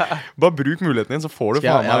sånn, bare bruk muligheten din, så får du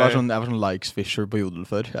faen meg. Jeg var sånn likes Fisher på Jodel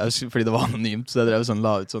før, fordi det var anonymt. Så jeg drev sånn,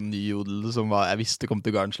 la ut sånn ny Jodel som jeg visste kom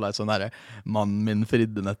til Garnslight. Sånn her, mannen min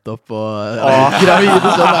fridde nettopp, og gravid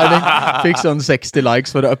og sånn. Fikk sånn 60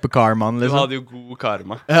 likes for å uppe karmaen, liksom. Du hadde jo god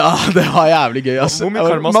karma. Ja, det var jævlig gøy, ass.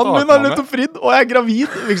 Mannen min har nødt til å fridd, og jeg gravid.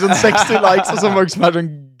 Fikk sånn 60 likes, og så folk som sånn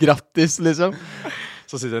grattis, liksom.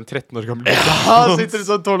 Så sitter en 13 år gammel gutt. Ja, sitter en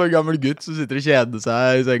sånn 12 år gammel gutt som sitter og kjeder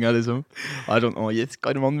seg i senga, liksom. Og sånn, yes,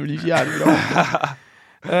 karmaen blir så jævlig bra.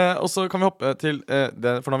 Og så kan vi hoppe til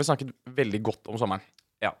det, for nå har vi snakket veldig godt om sommeren.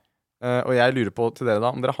 Ja. Og jeg lurer på til dere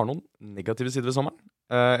da, om dere har noen negative sider ved sommeren.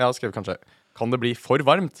 Jeg har skrevet kanskje, kan det bli for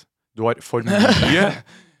varmt? Du har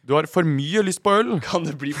for mye lyst på øl. Kan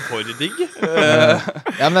det bli for digg?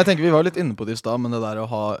 Ja, men jeg tenker vi var litt inne på det i sted, men det der å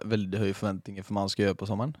ha veldig høye forventninger for hva man skal gjøre på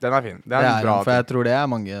sommeren. Den fin. Det er bra. For jeg tror det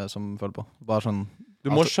mange som føler på. Bare sånn. Du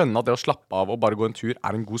må skjønne at det å slappe av og bare gå en tur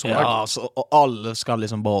en god sommerdag. Ja, og alle skal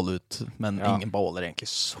liksom båle ut, men ingen båler egentlig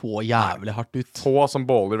så jævlig hardt ut. Få som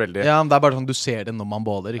båler veldig. Ja, men det er bare sånn du ser det når man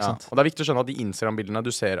båler, ikke sant? Og det er viktig å skjønne at de Instagram-bildene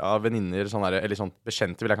du ser av venninner, sånn der, eller sånn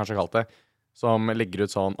bekjente vil jeg kanskje kalle det, som legger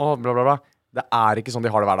ut sånn, bla bla bla. Det er ikke sånn de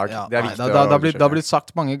har det hver dag. Ja, det er viktig. Det har blitt sagt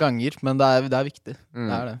mange ganger, men det er viktig.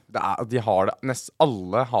 Det er det. De har det.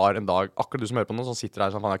 Alle har en dag, akkurat du som hører på noe, som sitter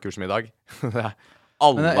her sånn, han har kursmiddag.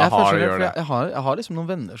 Alle har det, gjør det. Jeg har liksom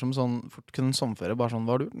noen venner som sånn fort kunne sommerferie, bare sånn,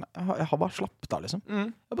 hva har du? Jeg har bare slappet av, liksom.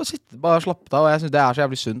 Jeg bare slappet av, og jeg synes det så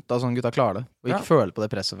jævlig sunt, da sånn gutta klarer det. Og ikke føle på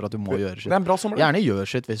det presset for at du må gjøre shit. Det er en bra sommer. Gjerne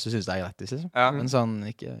gjør shit hvis du synes det er greit, liksom. Men sånn,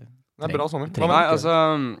 ikke... Det er bra sommer. Nei, altså...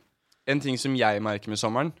 En ting som jeg merker med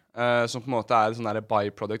sommeren, som på en måte er sånn der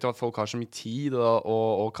byproduct av at folk har så mye tid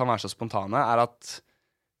og kan være så spontane, er at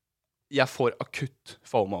jeg får akutt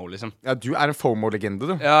FOMO, liksom. Ja, du er en FOMO-legende,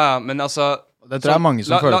 du. Ja, men altså... Det tror jeg mange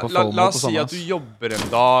som føler på FOMO på sommeren. La oss si at du jobber en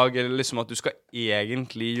dag, eller liksom at du skal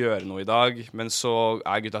egentlig gjøre noe i dag, men så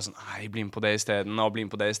gutta sånn, nei, bli med på det i stedet, og bli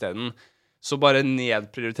med på det i stedet. Så bare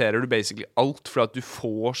nedprioriterer du basically alt, for at du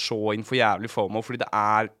får så inn for jævlig FOMO, fordi det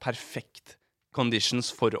er perfekt conditions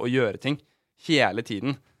for å gjøre ting hele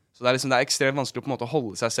tiden. Så det er liksom, det er ekstremt vanskelig å på en måte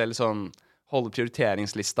holde seg selv sånn, holde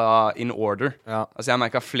prioriteringslista in order. Ja. Altså jeg har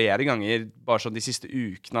merket flere ganger, bare sånn de siste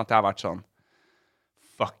ukene, at jeg har vært sånn,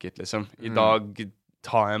 fuck it liksom. I dag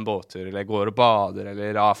tar jeg en båttur, eller jeg går og bader,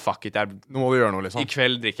 eller fuck it. Nå må du gjøre noe liksom. I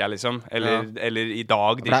kveld drikker jeg liksom, eller i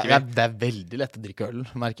dag drikker vi. Det er veldig lett å drikke øl,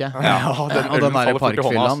 merker jeg. Ja, og den der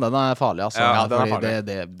parkfyllan, den er farlig, altså. Ja, den er farlig.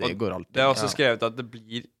 Det går alltid. Det er også skrevet at det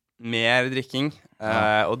blir mer drikking,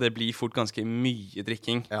 og det blir fort ganske mye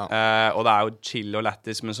drikking. Og det er jo chill og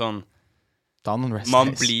lættis, men sånn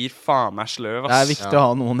man blir faen meg sløv, ass. Det er viktig å ha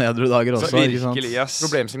noen nedre dager også. Virkelig, ass.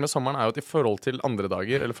 Problemstillingen med sommeren er jo at i forhold til andre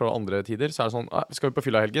dager, eller fra andre tider, så er det sånn, skal vi på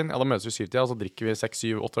fylla helgen? Ja, da møtes vi 7-tida, og så drikker vi 6,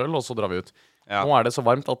 7, 8 øl, og så drar vi ut. Nå er det så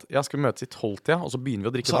varmt at, skal vi møtes i 12-tida, og så begynner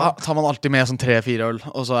vi å drikke da. Så tar man alltid med sånn 3-4 øl,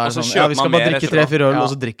 og så er det sånn, vi skal bare drikke 3-4 øl,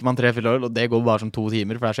 og så drikker man 3-4 øl, og det går bare sånn 2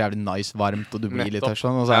 timer, for det er så jævlig nice varmt, og du blir litt tørst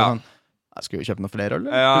sånn, og så er det sånn, Jeg skulle jo kjøpe noen flere øl,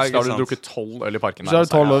 eller? Ja, Plutselig ikke har du sant. drukket 12 øl i parken. Så er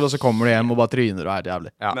det 12 øl, og så kommer du hjem og bare tryner og er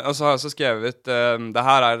jævlig. Ja. Men også har jeg også skrevet det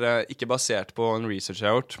her ikke basert på en research jeg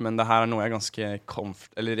har gjort, men det her er noe jeg er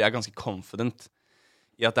ganske confident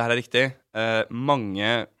i at det her er riktig.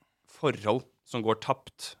 Mange forhold som går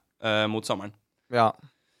tapt mot sommeren. Ja,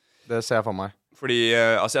 det ser jeg for meg. Fordi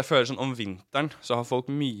altså jeg føler sånn om vinteren så har folk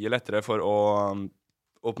mye lettere for å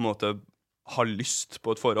på en måte ha lyst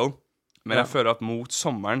på et forhold. Men jeg føler at mot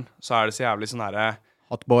sommeren så er det så jævlig sånn her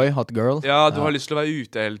Hot boy, hot girl. Ja, du har lyst til å være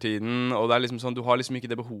ute hele tiden, og det er liksom sånn, du har liksom ikke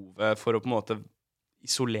det behovet for å på en måte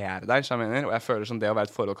isolere deg, så jeg mener. Og jeg føler sånn, det å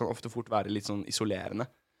være et forhold kan ofte fort være litt sånn isolerende.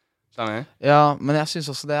 Så jeg mener. Ja, men jeg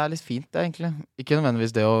synes også det er litt fint, det, egentlig. Ikke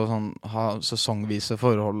nødvendigvis det å sånn, ha sesongvise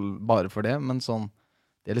forhold bare for det, men sånn,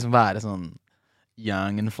 det liksom være sånn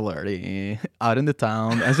young and flirty, out in the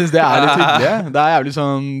town. Jeg synes det er litt hyggelig. Det er jævlig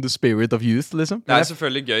sånn the spirit of youth, liksom. Det er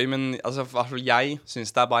selvfølgelig gøy, men altså, jeg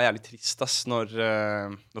synes det er bare jævlig trist ass, når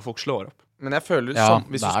folk slår opp. Men jeg føler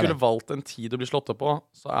hvis du skulle valgt en tid å bli slått opp på,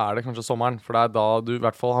 så er det kanskje sommeren. For det er da du i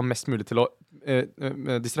hvert fall har mest mulig til å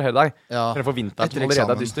distrahere deg. Fremfor vinteren som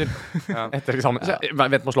allerede er dyster. Etter eksamen. Så jeg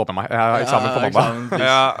vent med å slå på meg. Jeg har eksamen på mandag.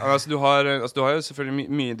 Altså, du har jo selvfølgelig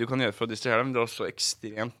mye du kan gjøre for å distrahere deg, men du har også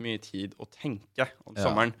ekstremt mye tid å tenke om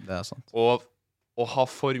sommeren. Det er sant. Og å ha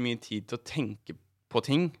for mye tid til å tenke på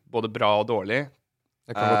ting, både bra og dårlig,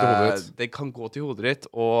 det kan gå til hodet ditt. Det kan gå til hodet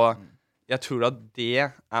ditt, og jeg tror at det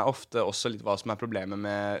er ofte også litt hva som er problemet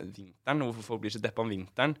med vinteren, hvorfor folk blir så deppa om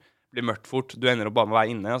vinteren. Det blir mørkt fort, du ender opp bare med å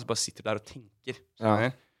være inne, og så bare sitter du der og tenker.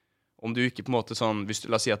 Om du ikke på en måte sånn,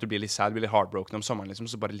 la oss si at du blir litt sad, blir litt heartbroken om sommeren, liksom,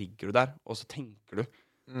 så bare ligger du der, og så tenker du,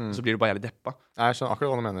 og så blir du bare jævlig deppa. Jeg skjønner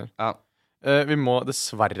akkurat hva du mener. Ja. Vi må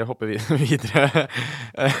dessverre hoppe videre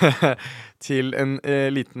til en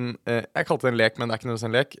liten, jeg kalte det en lek, men det er ikke nødvendigvis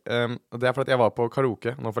en lek. Det er fordi jeg var på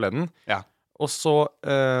karaoke nå forleden. Ja. Og så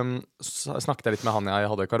snakket jeg litt med han jeg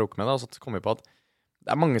hadde karaoke med, da, og så kom vi på at det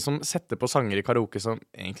er mange som setter på sanger i karaoke som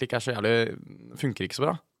egentlig ikke er så jævlig, funker ikke så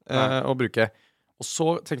bra å bruke. Og så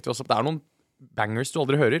tenkte vi også at det er noen bangers du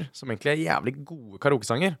aldri hører, som egentlig er jævlig gode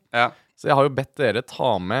karaokesanger. Ja. Så jeg har jo bedt dere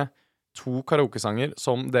ta med 2 karaokesanger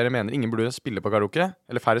som dere mener ingen burde spille på karaoke,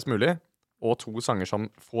 eller færrest mulig, og 2 sanger som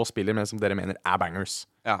få spiller, men som dere mener er bangers.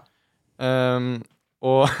 Ja.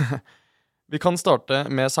 Og vi kan starte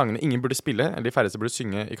med sangene ingen burde spille, eller de færreste burde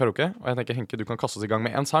synge i karaoke. Og jeg tenker, Henke, du kan kaste oss i gang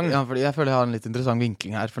med en sang. Ja, fordi jeg føler jeg har en litt interessant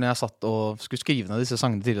vinkling her. For når jeg satt og skulle skrive ned disse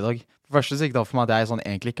sangene tidligere i dag, for første så gikk det opp for meg at jeg sånn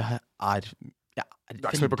egentlig ikke er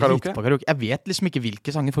ikke så mye på karaoke? Jeg vet liksom ikke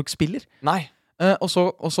hvilke sanger folk spiller. Nei. Og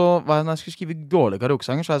så var jeg, når jeg skulle skrive dårlige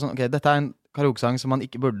karaokesanger, så var jeg sånn, ok, dette er en karaokesang som man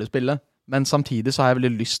ikke burde spille, men samtidig så har jeg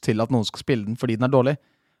veldig lyst til at noen skal spille den fordi den er dårlig.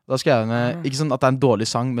 Da skrev jeg ned, ikke sånn at det er en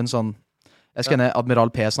dårlig sang, men sånn, jeg skrev ned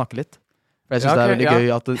Admiral P snakke litt. For jeg synes det er veldig gøy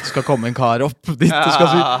at det skal komme en kar opp dit og skal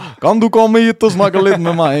si «Kan du komme hit og snakke litt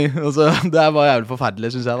med meg?» Altså, det var jævlig forferdelig,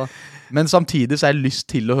 synes jeg da. Men samtidig så har jeg lyst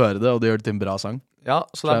til å høre det, og det gjør det til en bra sang. Ja,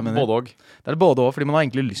 så det er både og. Det er både og, fordi man har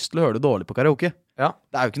egentlig lyst til å høre det dårlig på karaoke. Ja.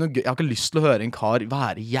 Det er jo ikke noe gøy. Jeg har ikke lyst til å høre en kar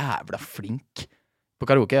være jævla flink på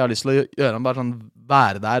karaoke. Jeg har lyst til å gjøre han bare sånn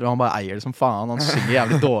være der, og han bare eier det som faen. Han synger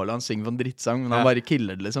jævlig dårlig, han synger for en drittsang, men han bare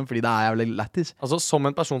killer det liksom, fordi det er jævlig lættis. Altså, som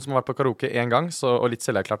en person som har vært på karaoke en gang, og litt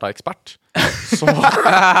selverklært av ekspert,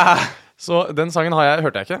 så den sangen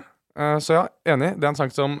hørte jeg ikke. Så ja, enig. Det er en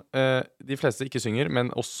sang som de fleste ikke synger, men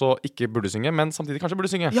også ikke burde synge, men samtidig kanskje burde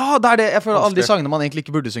synge. Ja, det er det. Jeg føler alle de sangene man egentlig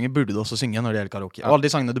ikke burde synge, burde du også synge når det gjelder karaoke. Og alle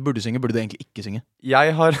de sangene du burde synge, burde du egentlig ikke synge.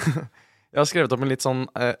 Jeg har skrevet opp en litt sånn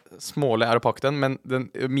smålig out of pocket, men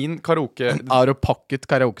min karaoke Out of pocket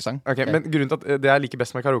karaokesang. Okay. Men grunnen til at det jeg liker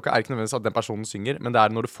best med karaoke er ikke nødvendigvis at den personen synger, men det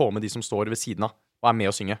er når du får med de som står ved siden av og er med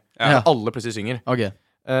å synge. Alle plutselig synger. Okay.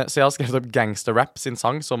 Så jeg har skrevet opp Gangster Rap sin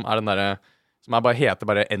sang, som er den der som heter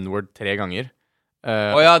bare N-word 3 ganger.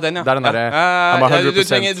 Ja, den, ja. Det er den derre du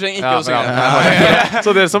trenger ikke å synge.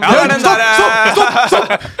 Så dere som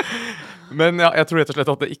stopp! Men ja, jeg tror rett og slett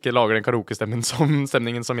at det ikke lager den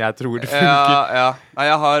karaoke-stemningen som jeg tror det funker. Nei,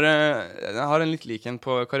 jeg har en litt lik en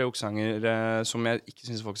på karaoke-sanger som jeg ikke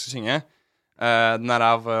synes folk skal synge. Den er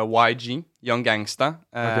av YG, Young Gangsta.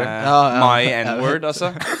 My N-word,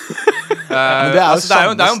 altså. Det er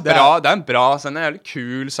jo en bra sang, en jævlig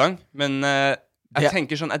kul sang, men jeg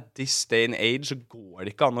tenker sånn at this day and age så går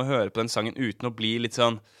det ikke an å høre på den sangen uten å bli litt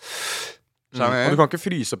sånn og du kan ikke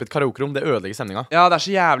fryse opp i et karaokerom, det ødelegger stemninga. Ja, det er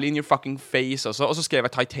så jævlig in your fucking face også. Og så skrev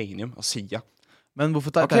jeg Titanium og Sia. Men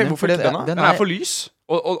hvorfor Titanium? Hvorfor den er for lys.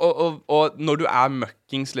 Og når du er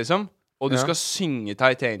møkkings liksom, og du skal synge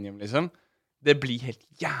Titanium liksom, det blir helt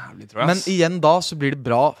jævlig, tror jeg. Men igjen da så blir det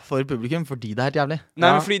bra for publikum, fordi det er helt jævlig.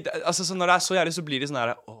 Nei, men fordi, altså, så når det er så jævlig, så blir det sånn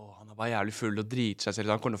her, han har var jævlig full og driter seg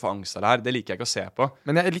selv. Han kommer til å få angst av det her. Det liker jeg ikke å se på.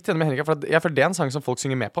 Men jeg er litt enig med Henrik, for jeg føler det er en sang som folk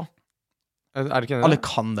synger med på. Er det ikke det? Alle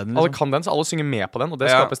kan den, liksom. Alle kan den, så alle synger med på den, og det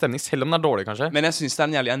skaper stemning, selv om den er dårlig, kanskje. Men jeg synes det er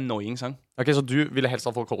en jævlig annoying sang. Ok, så du ville helst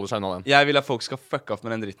at folk holder seg unna den? Jeg vil at folk skal fuck off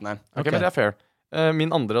med den dritten her. Ok, men det er fair.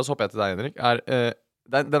 Min andre, og så hopper jeg til deg, Henrik,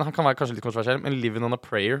 den kan være kanskje litt kontroversiell, men Living on a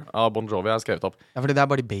Prayer av Bon Jovi har jeg skrevet opp. Ja, fordi det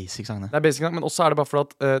er bare de basic sangene. Det er basic, men også er det bare fordi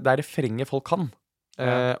at det er refrenget folk kan.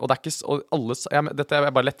 Og det er ikke og alle, dette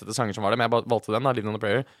er bare lettete sanger som var det, men jeg bare valgte den, da, Living on a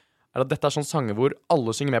Prayer. Er at dette er sånne sanger hvor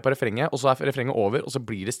alle synger med på refrenget, og så er refrenget over, og så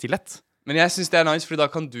blir det stillhet. Men jeg synes det er nice, fordi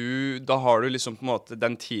da har du liksom på en måte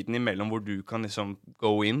den tiden imellom hvor du kan liksom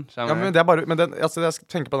go in. Ja, men det er bare, altså, jeg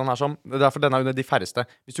tenker på den her som, det er derfor den er under de færreste.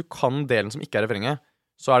 Hvis du kan delen som ikke er refrenget,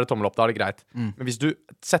 så er det tommel opp, da er det greit. Men hvis du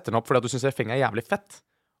setter den opp fordi at du synes refrenget er jævlig fett,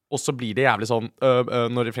 og så blir det jævlig sånn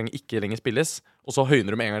når refrenget ikke lenger spilles, og så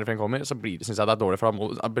høyner du med en gang refrenget kommer, så synes jeg det er dårlig, for da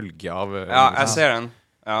må det bølge av ja, jeg ser den.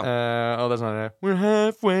 Ja. Og det er sånn We're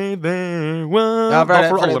halfway there. Well, ja, det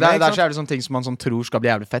er så jævlig sånne ting som man sånn tror skal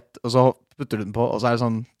bli jævlig fett, og så putter du den på, og så er det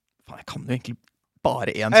sånn faen, jeg kan jo egentlig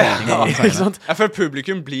bare én setning. Jeg føler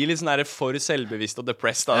publikum blir litt sånn der for selvbevisst og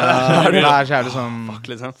depressed. Det er så jævlig sånn fuck,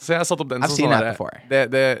 liksom. Så jeg har satt opp den I've som seen sånn that before.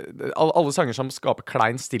 alle sanger som skaper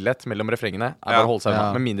klein stillhet mellom refrengene, er bare å holde seg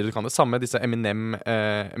unna, med mindre du kan det. Samme disse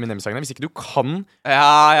Eminem-sangene. Hvis ikke du kan det,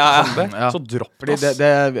 så dropper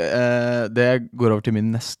det går over til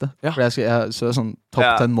min neste. For jeg så sånn Top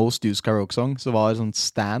 10 Most Used Karaoke Song, så var sånn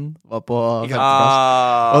Stan var på 5.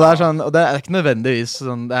 plass. Og det er sånn, og det er ikke nødvendigvis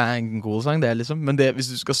sånn, det er en god sang, det liksom. Men hvis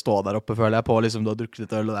du skal stå der oppe, føler jeg på liksom, du har drukket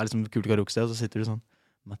litt øl, og det er liksom kult karaoke-sted, og så sitter du sånn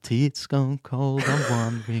My teeth gone cold, I'm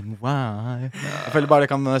wondering why. Jeg føler bare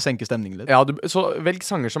det kan senke stemningen litt. Ja, så velg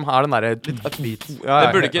sanger som har den der litt upbeat.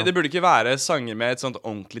 Det burde ikke være sanger med et sånt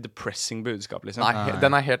ordentlig depressing budskap, liksom. Nei,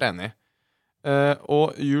 den er jeg helt enig i.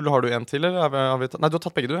 Og Juel, har du en til, eller? Nei, du har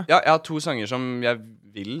tatt begge, du. Ja, jeg har 2 sanger som jeg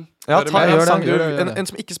vil. Ja, en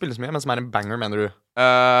som ikke spilles mye, men som er en banger, mener du?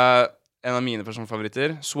 En av mine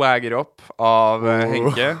personfavoritter, Swagger Up av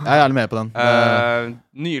Henke. Jeg er gjerne med på den.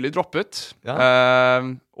 Nylig droppet.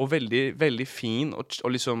 Og veldig, veldig fin og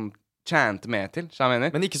liksom chante med til, så jeg mener.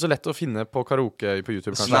 Men ikke så lett å finne på karaoke på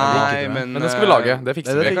YouTube, kanskje. Nei, men det skal vi lage. Det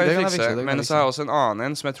fikser vi. Det kan vi fikse. Men så er også en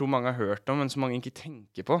annen som jeg tror mange har hørt om, men som mange ikke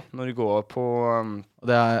tenker på når de går på Og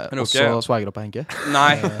det er også Swagger Up av Henke?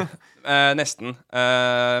 Nei, nesten.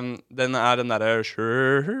 Den er den derre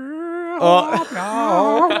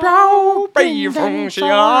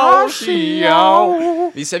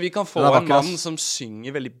Hvis vi kan få en mann som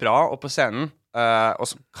synger veldig bra opp på scenen, og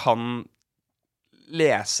som kan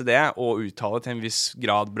lese det og uttale til en viss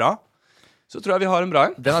grad bra, så tror jeg vi har en bra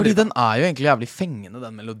en. Fordi den er jo egentlig jævlig fengende,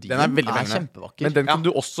 den melodien. Den er veldig fengende. Kjempevakker. Men den kan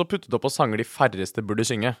du også putte opp på sanger de færreste burde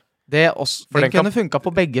synge. Den kunne funka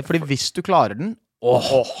på begge, fordi hvis du klarer den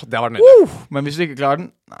det var nydelig. Men hvis du ikke klarer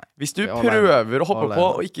den hvis du prøver å hoppe på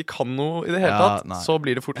og ikke kan noe i det hele tatt, så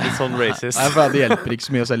blir det fort litt sånn racist. Nei, for det hjelper ikke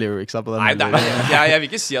så mye å se lyrics på den. Nei, jeg vil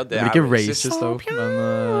ikke si at det er ikke racist though, men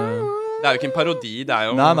det er jo ikke en parodi, det er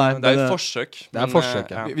jo det er et forsøk. Det er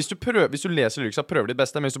forsøk, ja. Hvis du leser lyrics, prøver ditt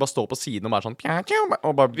beste, men hvis du bare står på siden og bare sånn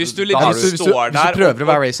Hvis du prøver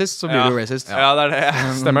å være racist, så blir du racist. Ja, det er det.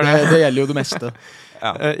 Stemmer det. Det gjelder jo det meste.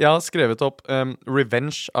 Jeg har skrevet opp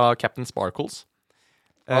Revenge av Captain Sparkles.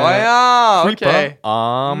 Ok.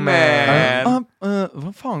 Amen.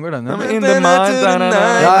 Hva faen går den? In the mind.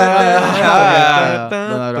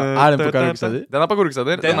 Er den på karaoke-steder? Den er på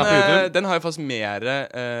karaoke-steder. Den er på YouTube. Den har jo faktisk mer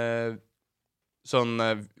sånn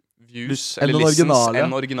views eller listens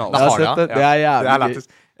enn originalen. Det er jævlig gøy.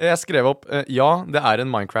 Jeg skrev opp det er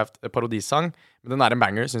en Minecraft-parodisang, men den er en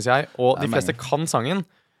banger, synes jeg. Og de fleste kan sangen.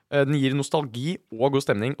 Den gir nostalgi og god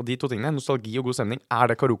stemning. Og de 2 tingene, nostalgi og god stemning,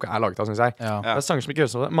 er det karaoke er laget av, synes jeg. Det er sanger som ikke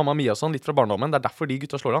høres sånn Mamma Mia og sånn, litt fra barndommen. Det er derfor de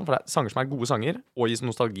gutta slår an. For det er sanger som er gode sanger, og gir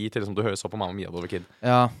nostalgi til det som du hører så på Mamma Mia da du var kid.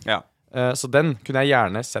 Så den kunne jeg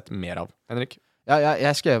gjerne sett mer av. Henrik?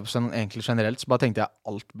 Jeg skrev sånn egentlig generelt, så bare tenkte jeg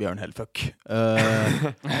alt Bjørn Hellfuck. Er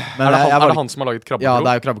det han som har laget Krabbeklo? Ja, det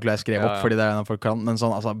er jo Krabbeklo jeg skrev opp, fordi det er en av folk kan. Men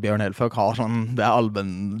sånn, altså, Bjørn Hellfuck har sånn, det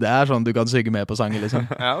er sånn du kan synge med på sanger, liksom.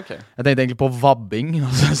 Okay. Jeg tenkte egentlig på vabbing,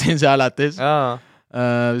 og så synes jeg er lættis.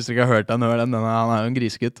 Hvis dere ikke har hørt han, hør den. Han er jo en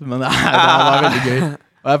grisegutt, men det er veldig gøy.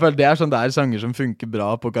 Og jeg føler det er sånn der sanger som funker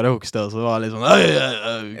bra på karaoke-sted også. Det var litt sånn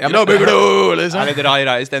Krabbeklo, liksom. Det er litt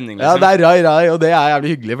rai stemning, liksom. Ja, det er rai, og det er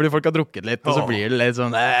jævlig hyggelig, fordi folk har drukket litt, og så blir det litt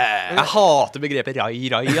sånn Jeg hater begrepet rai,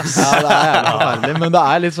 ass. Ja, det er jævlig forferdelig, men det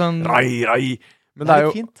er litt sånn Rai. Men det er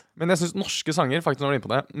jo fint. Men jeg synes norske sanger, faktisk når du er inne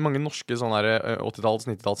på det, mange norske sånne 80-talls,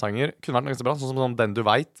 90-tallssanger kunne vært ganske bra. Sånn som Den du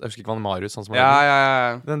vet. Jeg husker ikke hva det Marius sånn som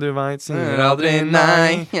Ja. Den du vet, sier aldri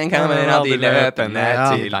nei. Jeg kommer aldri løpe ned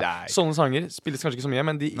til deg. Sånne sanger spilles kanskje ikke så mye,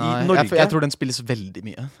 men de i Norge jeg tror den spilles veldig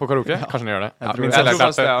mye. På karaoke? Kanskje den gjør det. Jeg tror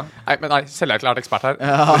faktisk det, Nei, selverklært ekspert her.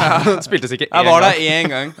 Spiltes ikke jeg var der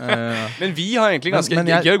en gang. Men vi har egentlig ganske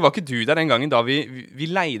Georg, var ikke du der den gangen da vi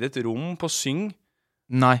leide et rom på Syng?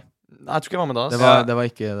 Nei, jeg tror ikke jeg var med da. Det var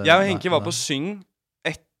ikke det. Jeg og Henke var på Syng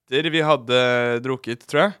etter vi hadde drukket,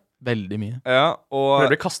 tror jeg. Veldig mye. Ja, og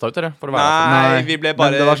Dere ble kastet ut, dere? For å være Nei, vi ble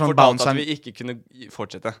bare sånn fortalt at vi ikke kunne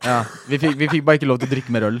fortsette. Ja, vi fikk bare ikke lov til å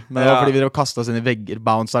drikke mer øl. Men det var fordi vi kastet oss inn i vegger.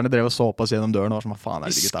 Bouncerne drev og så på oss gjennom døren. Og var sånn, hva faen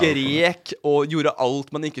er det vi skrek og gjorde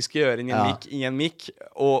alt man ikke skulle gjøre i en mic.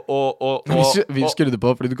 Og vi skrudde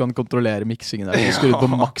på, fordi du kan kontrollere mixingen der. Vi skrudde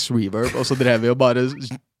på max reverb, og så drev vi og bare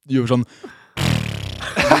gjorde sånn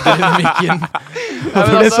mikken. Og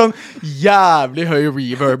det ble sånn jævlig høy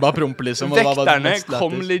reverb av prompe, liksom. Vekterne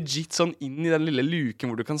kom legit sånn inn i den lille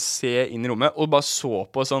luken hvor du kan se inn i rommet, og bare så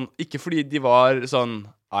på sånn, ikke fordi de var sånn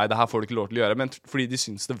nei, det her får du ikke lov til å gjøre, men fordi de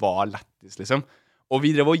syntes det var lættis, liksom. Og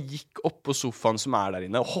vi drev og gikk opp på sofaen som der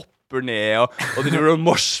inne, og hopper ned, og de drev og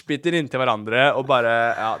moshpiter inntil hverandre, og bare,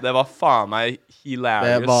 det var faen meg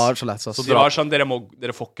hilarious. Det var så lett, så det var sånn,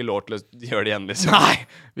 dere får ikke lov til å gjøre det igjen, liksom. Nei,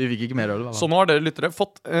 vi fikk ikke mer øl. Så nå har dere lyttere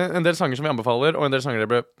fått en del sanger som vi anbefaler, og en del sanger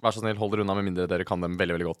dere bør være så snill holde unna med mindre dere kan dem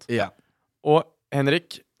veldig, veldig godt. Ja. Og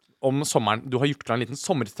Henrik, om sommeren, du har gjort klar en liten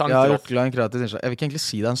sommersang. Jeg har gjort klar en kreativ innslag. Jeg vil ikke egentlig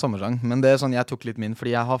si det er en sommersang, men det er sånn, jeg tok litt min,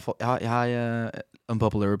 fordi jeg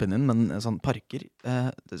unpopular opinion, men sånn parker,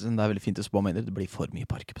 det er veldig fint å spå meg inn. Det blir for mye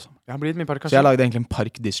parker på sommer. Ja, det blir litt mye park, kanskje. Så jeg lagde egentlig en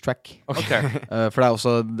park-diss-track. Okay. For det er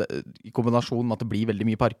også, i kombinasjon med at det blir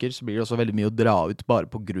veldig mye parker, så blir det også veldig mye å dra ut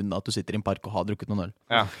bare på grunn av at du sitter i en park og har drukket noen øl.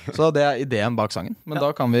 Ja. Så det er ideen bak sangen. Men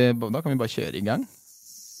da kan vi bare kjøre i gang.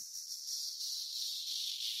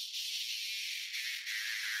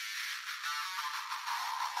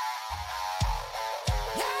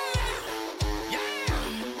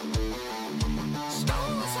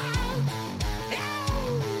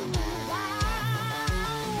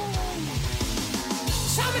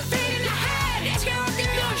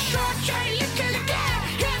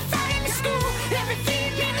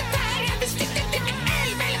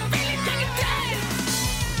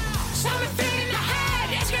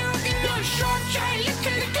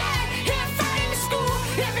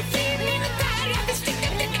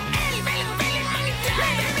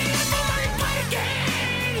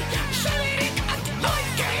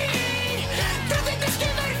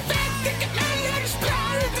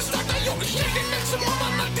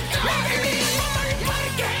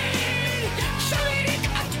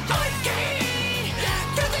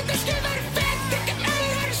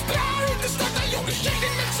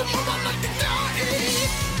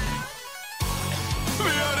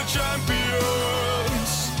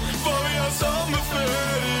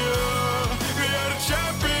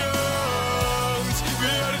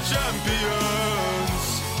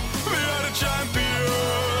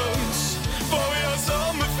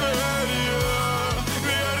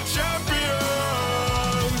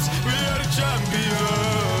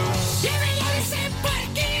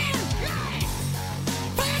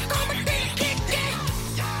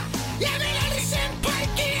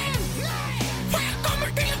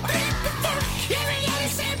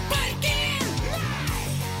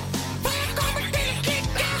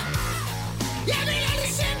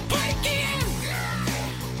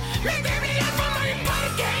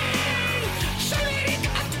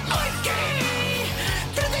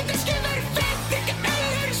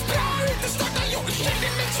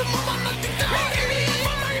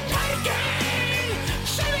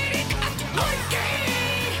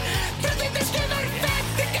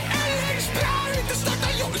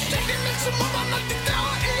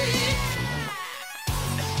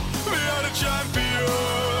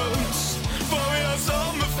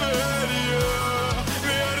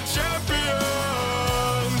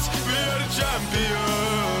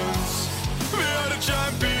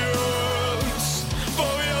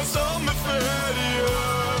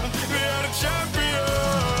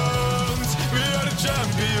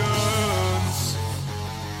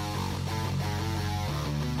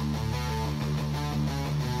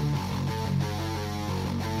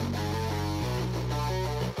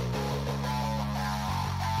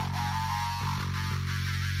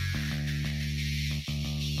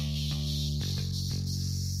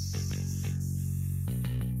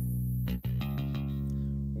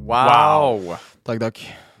 Wow. Takk.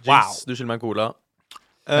 Wow. Du skylder meg en cola.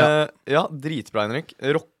 Ja, dritbra, Henrik.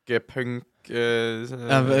 punk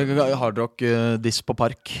Hardrock, diss på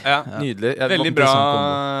park. Ja. Nydelig. Veldig bra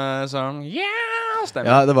sånn. Stemmer.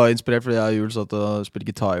 Ja, det var inspirert fordi jeg og Juel satt og spilte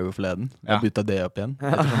gitar jo forleden. Ja. Jeg bytta det opp igjen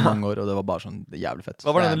etter så mange år, og det var bare sånn jævlig fett.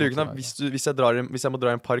 Hva var denne Så lyrikken da? Hvis jeg må dra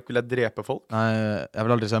i en park, vil jeg drepe folk? Nei, jeg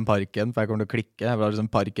vil aldri se en park igjen, for jeg kommer til å klikke. Jeg vil aldri se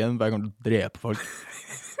en park igjen, for jeg kommer til å drepe folk.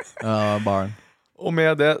 Baren. Og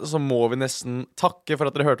med det så må vi nesten takke for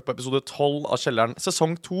at dere hørte på episode 12 av Kjelleren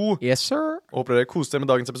sesong 2. Yes, sir. Og håper dere koser dere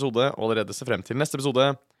med dagens episode og allerede ser frem til neste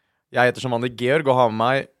episode. Jeg heter som vanlig Georg og har med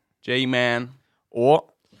meg J-Man. Og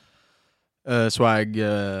Swag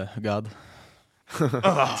God.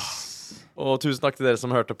 Og tusen takk til dere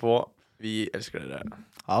som hørte på. Vi elsker dere.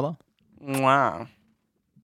 Ha det. Wow.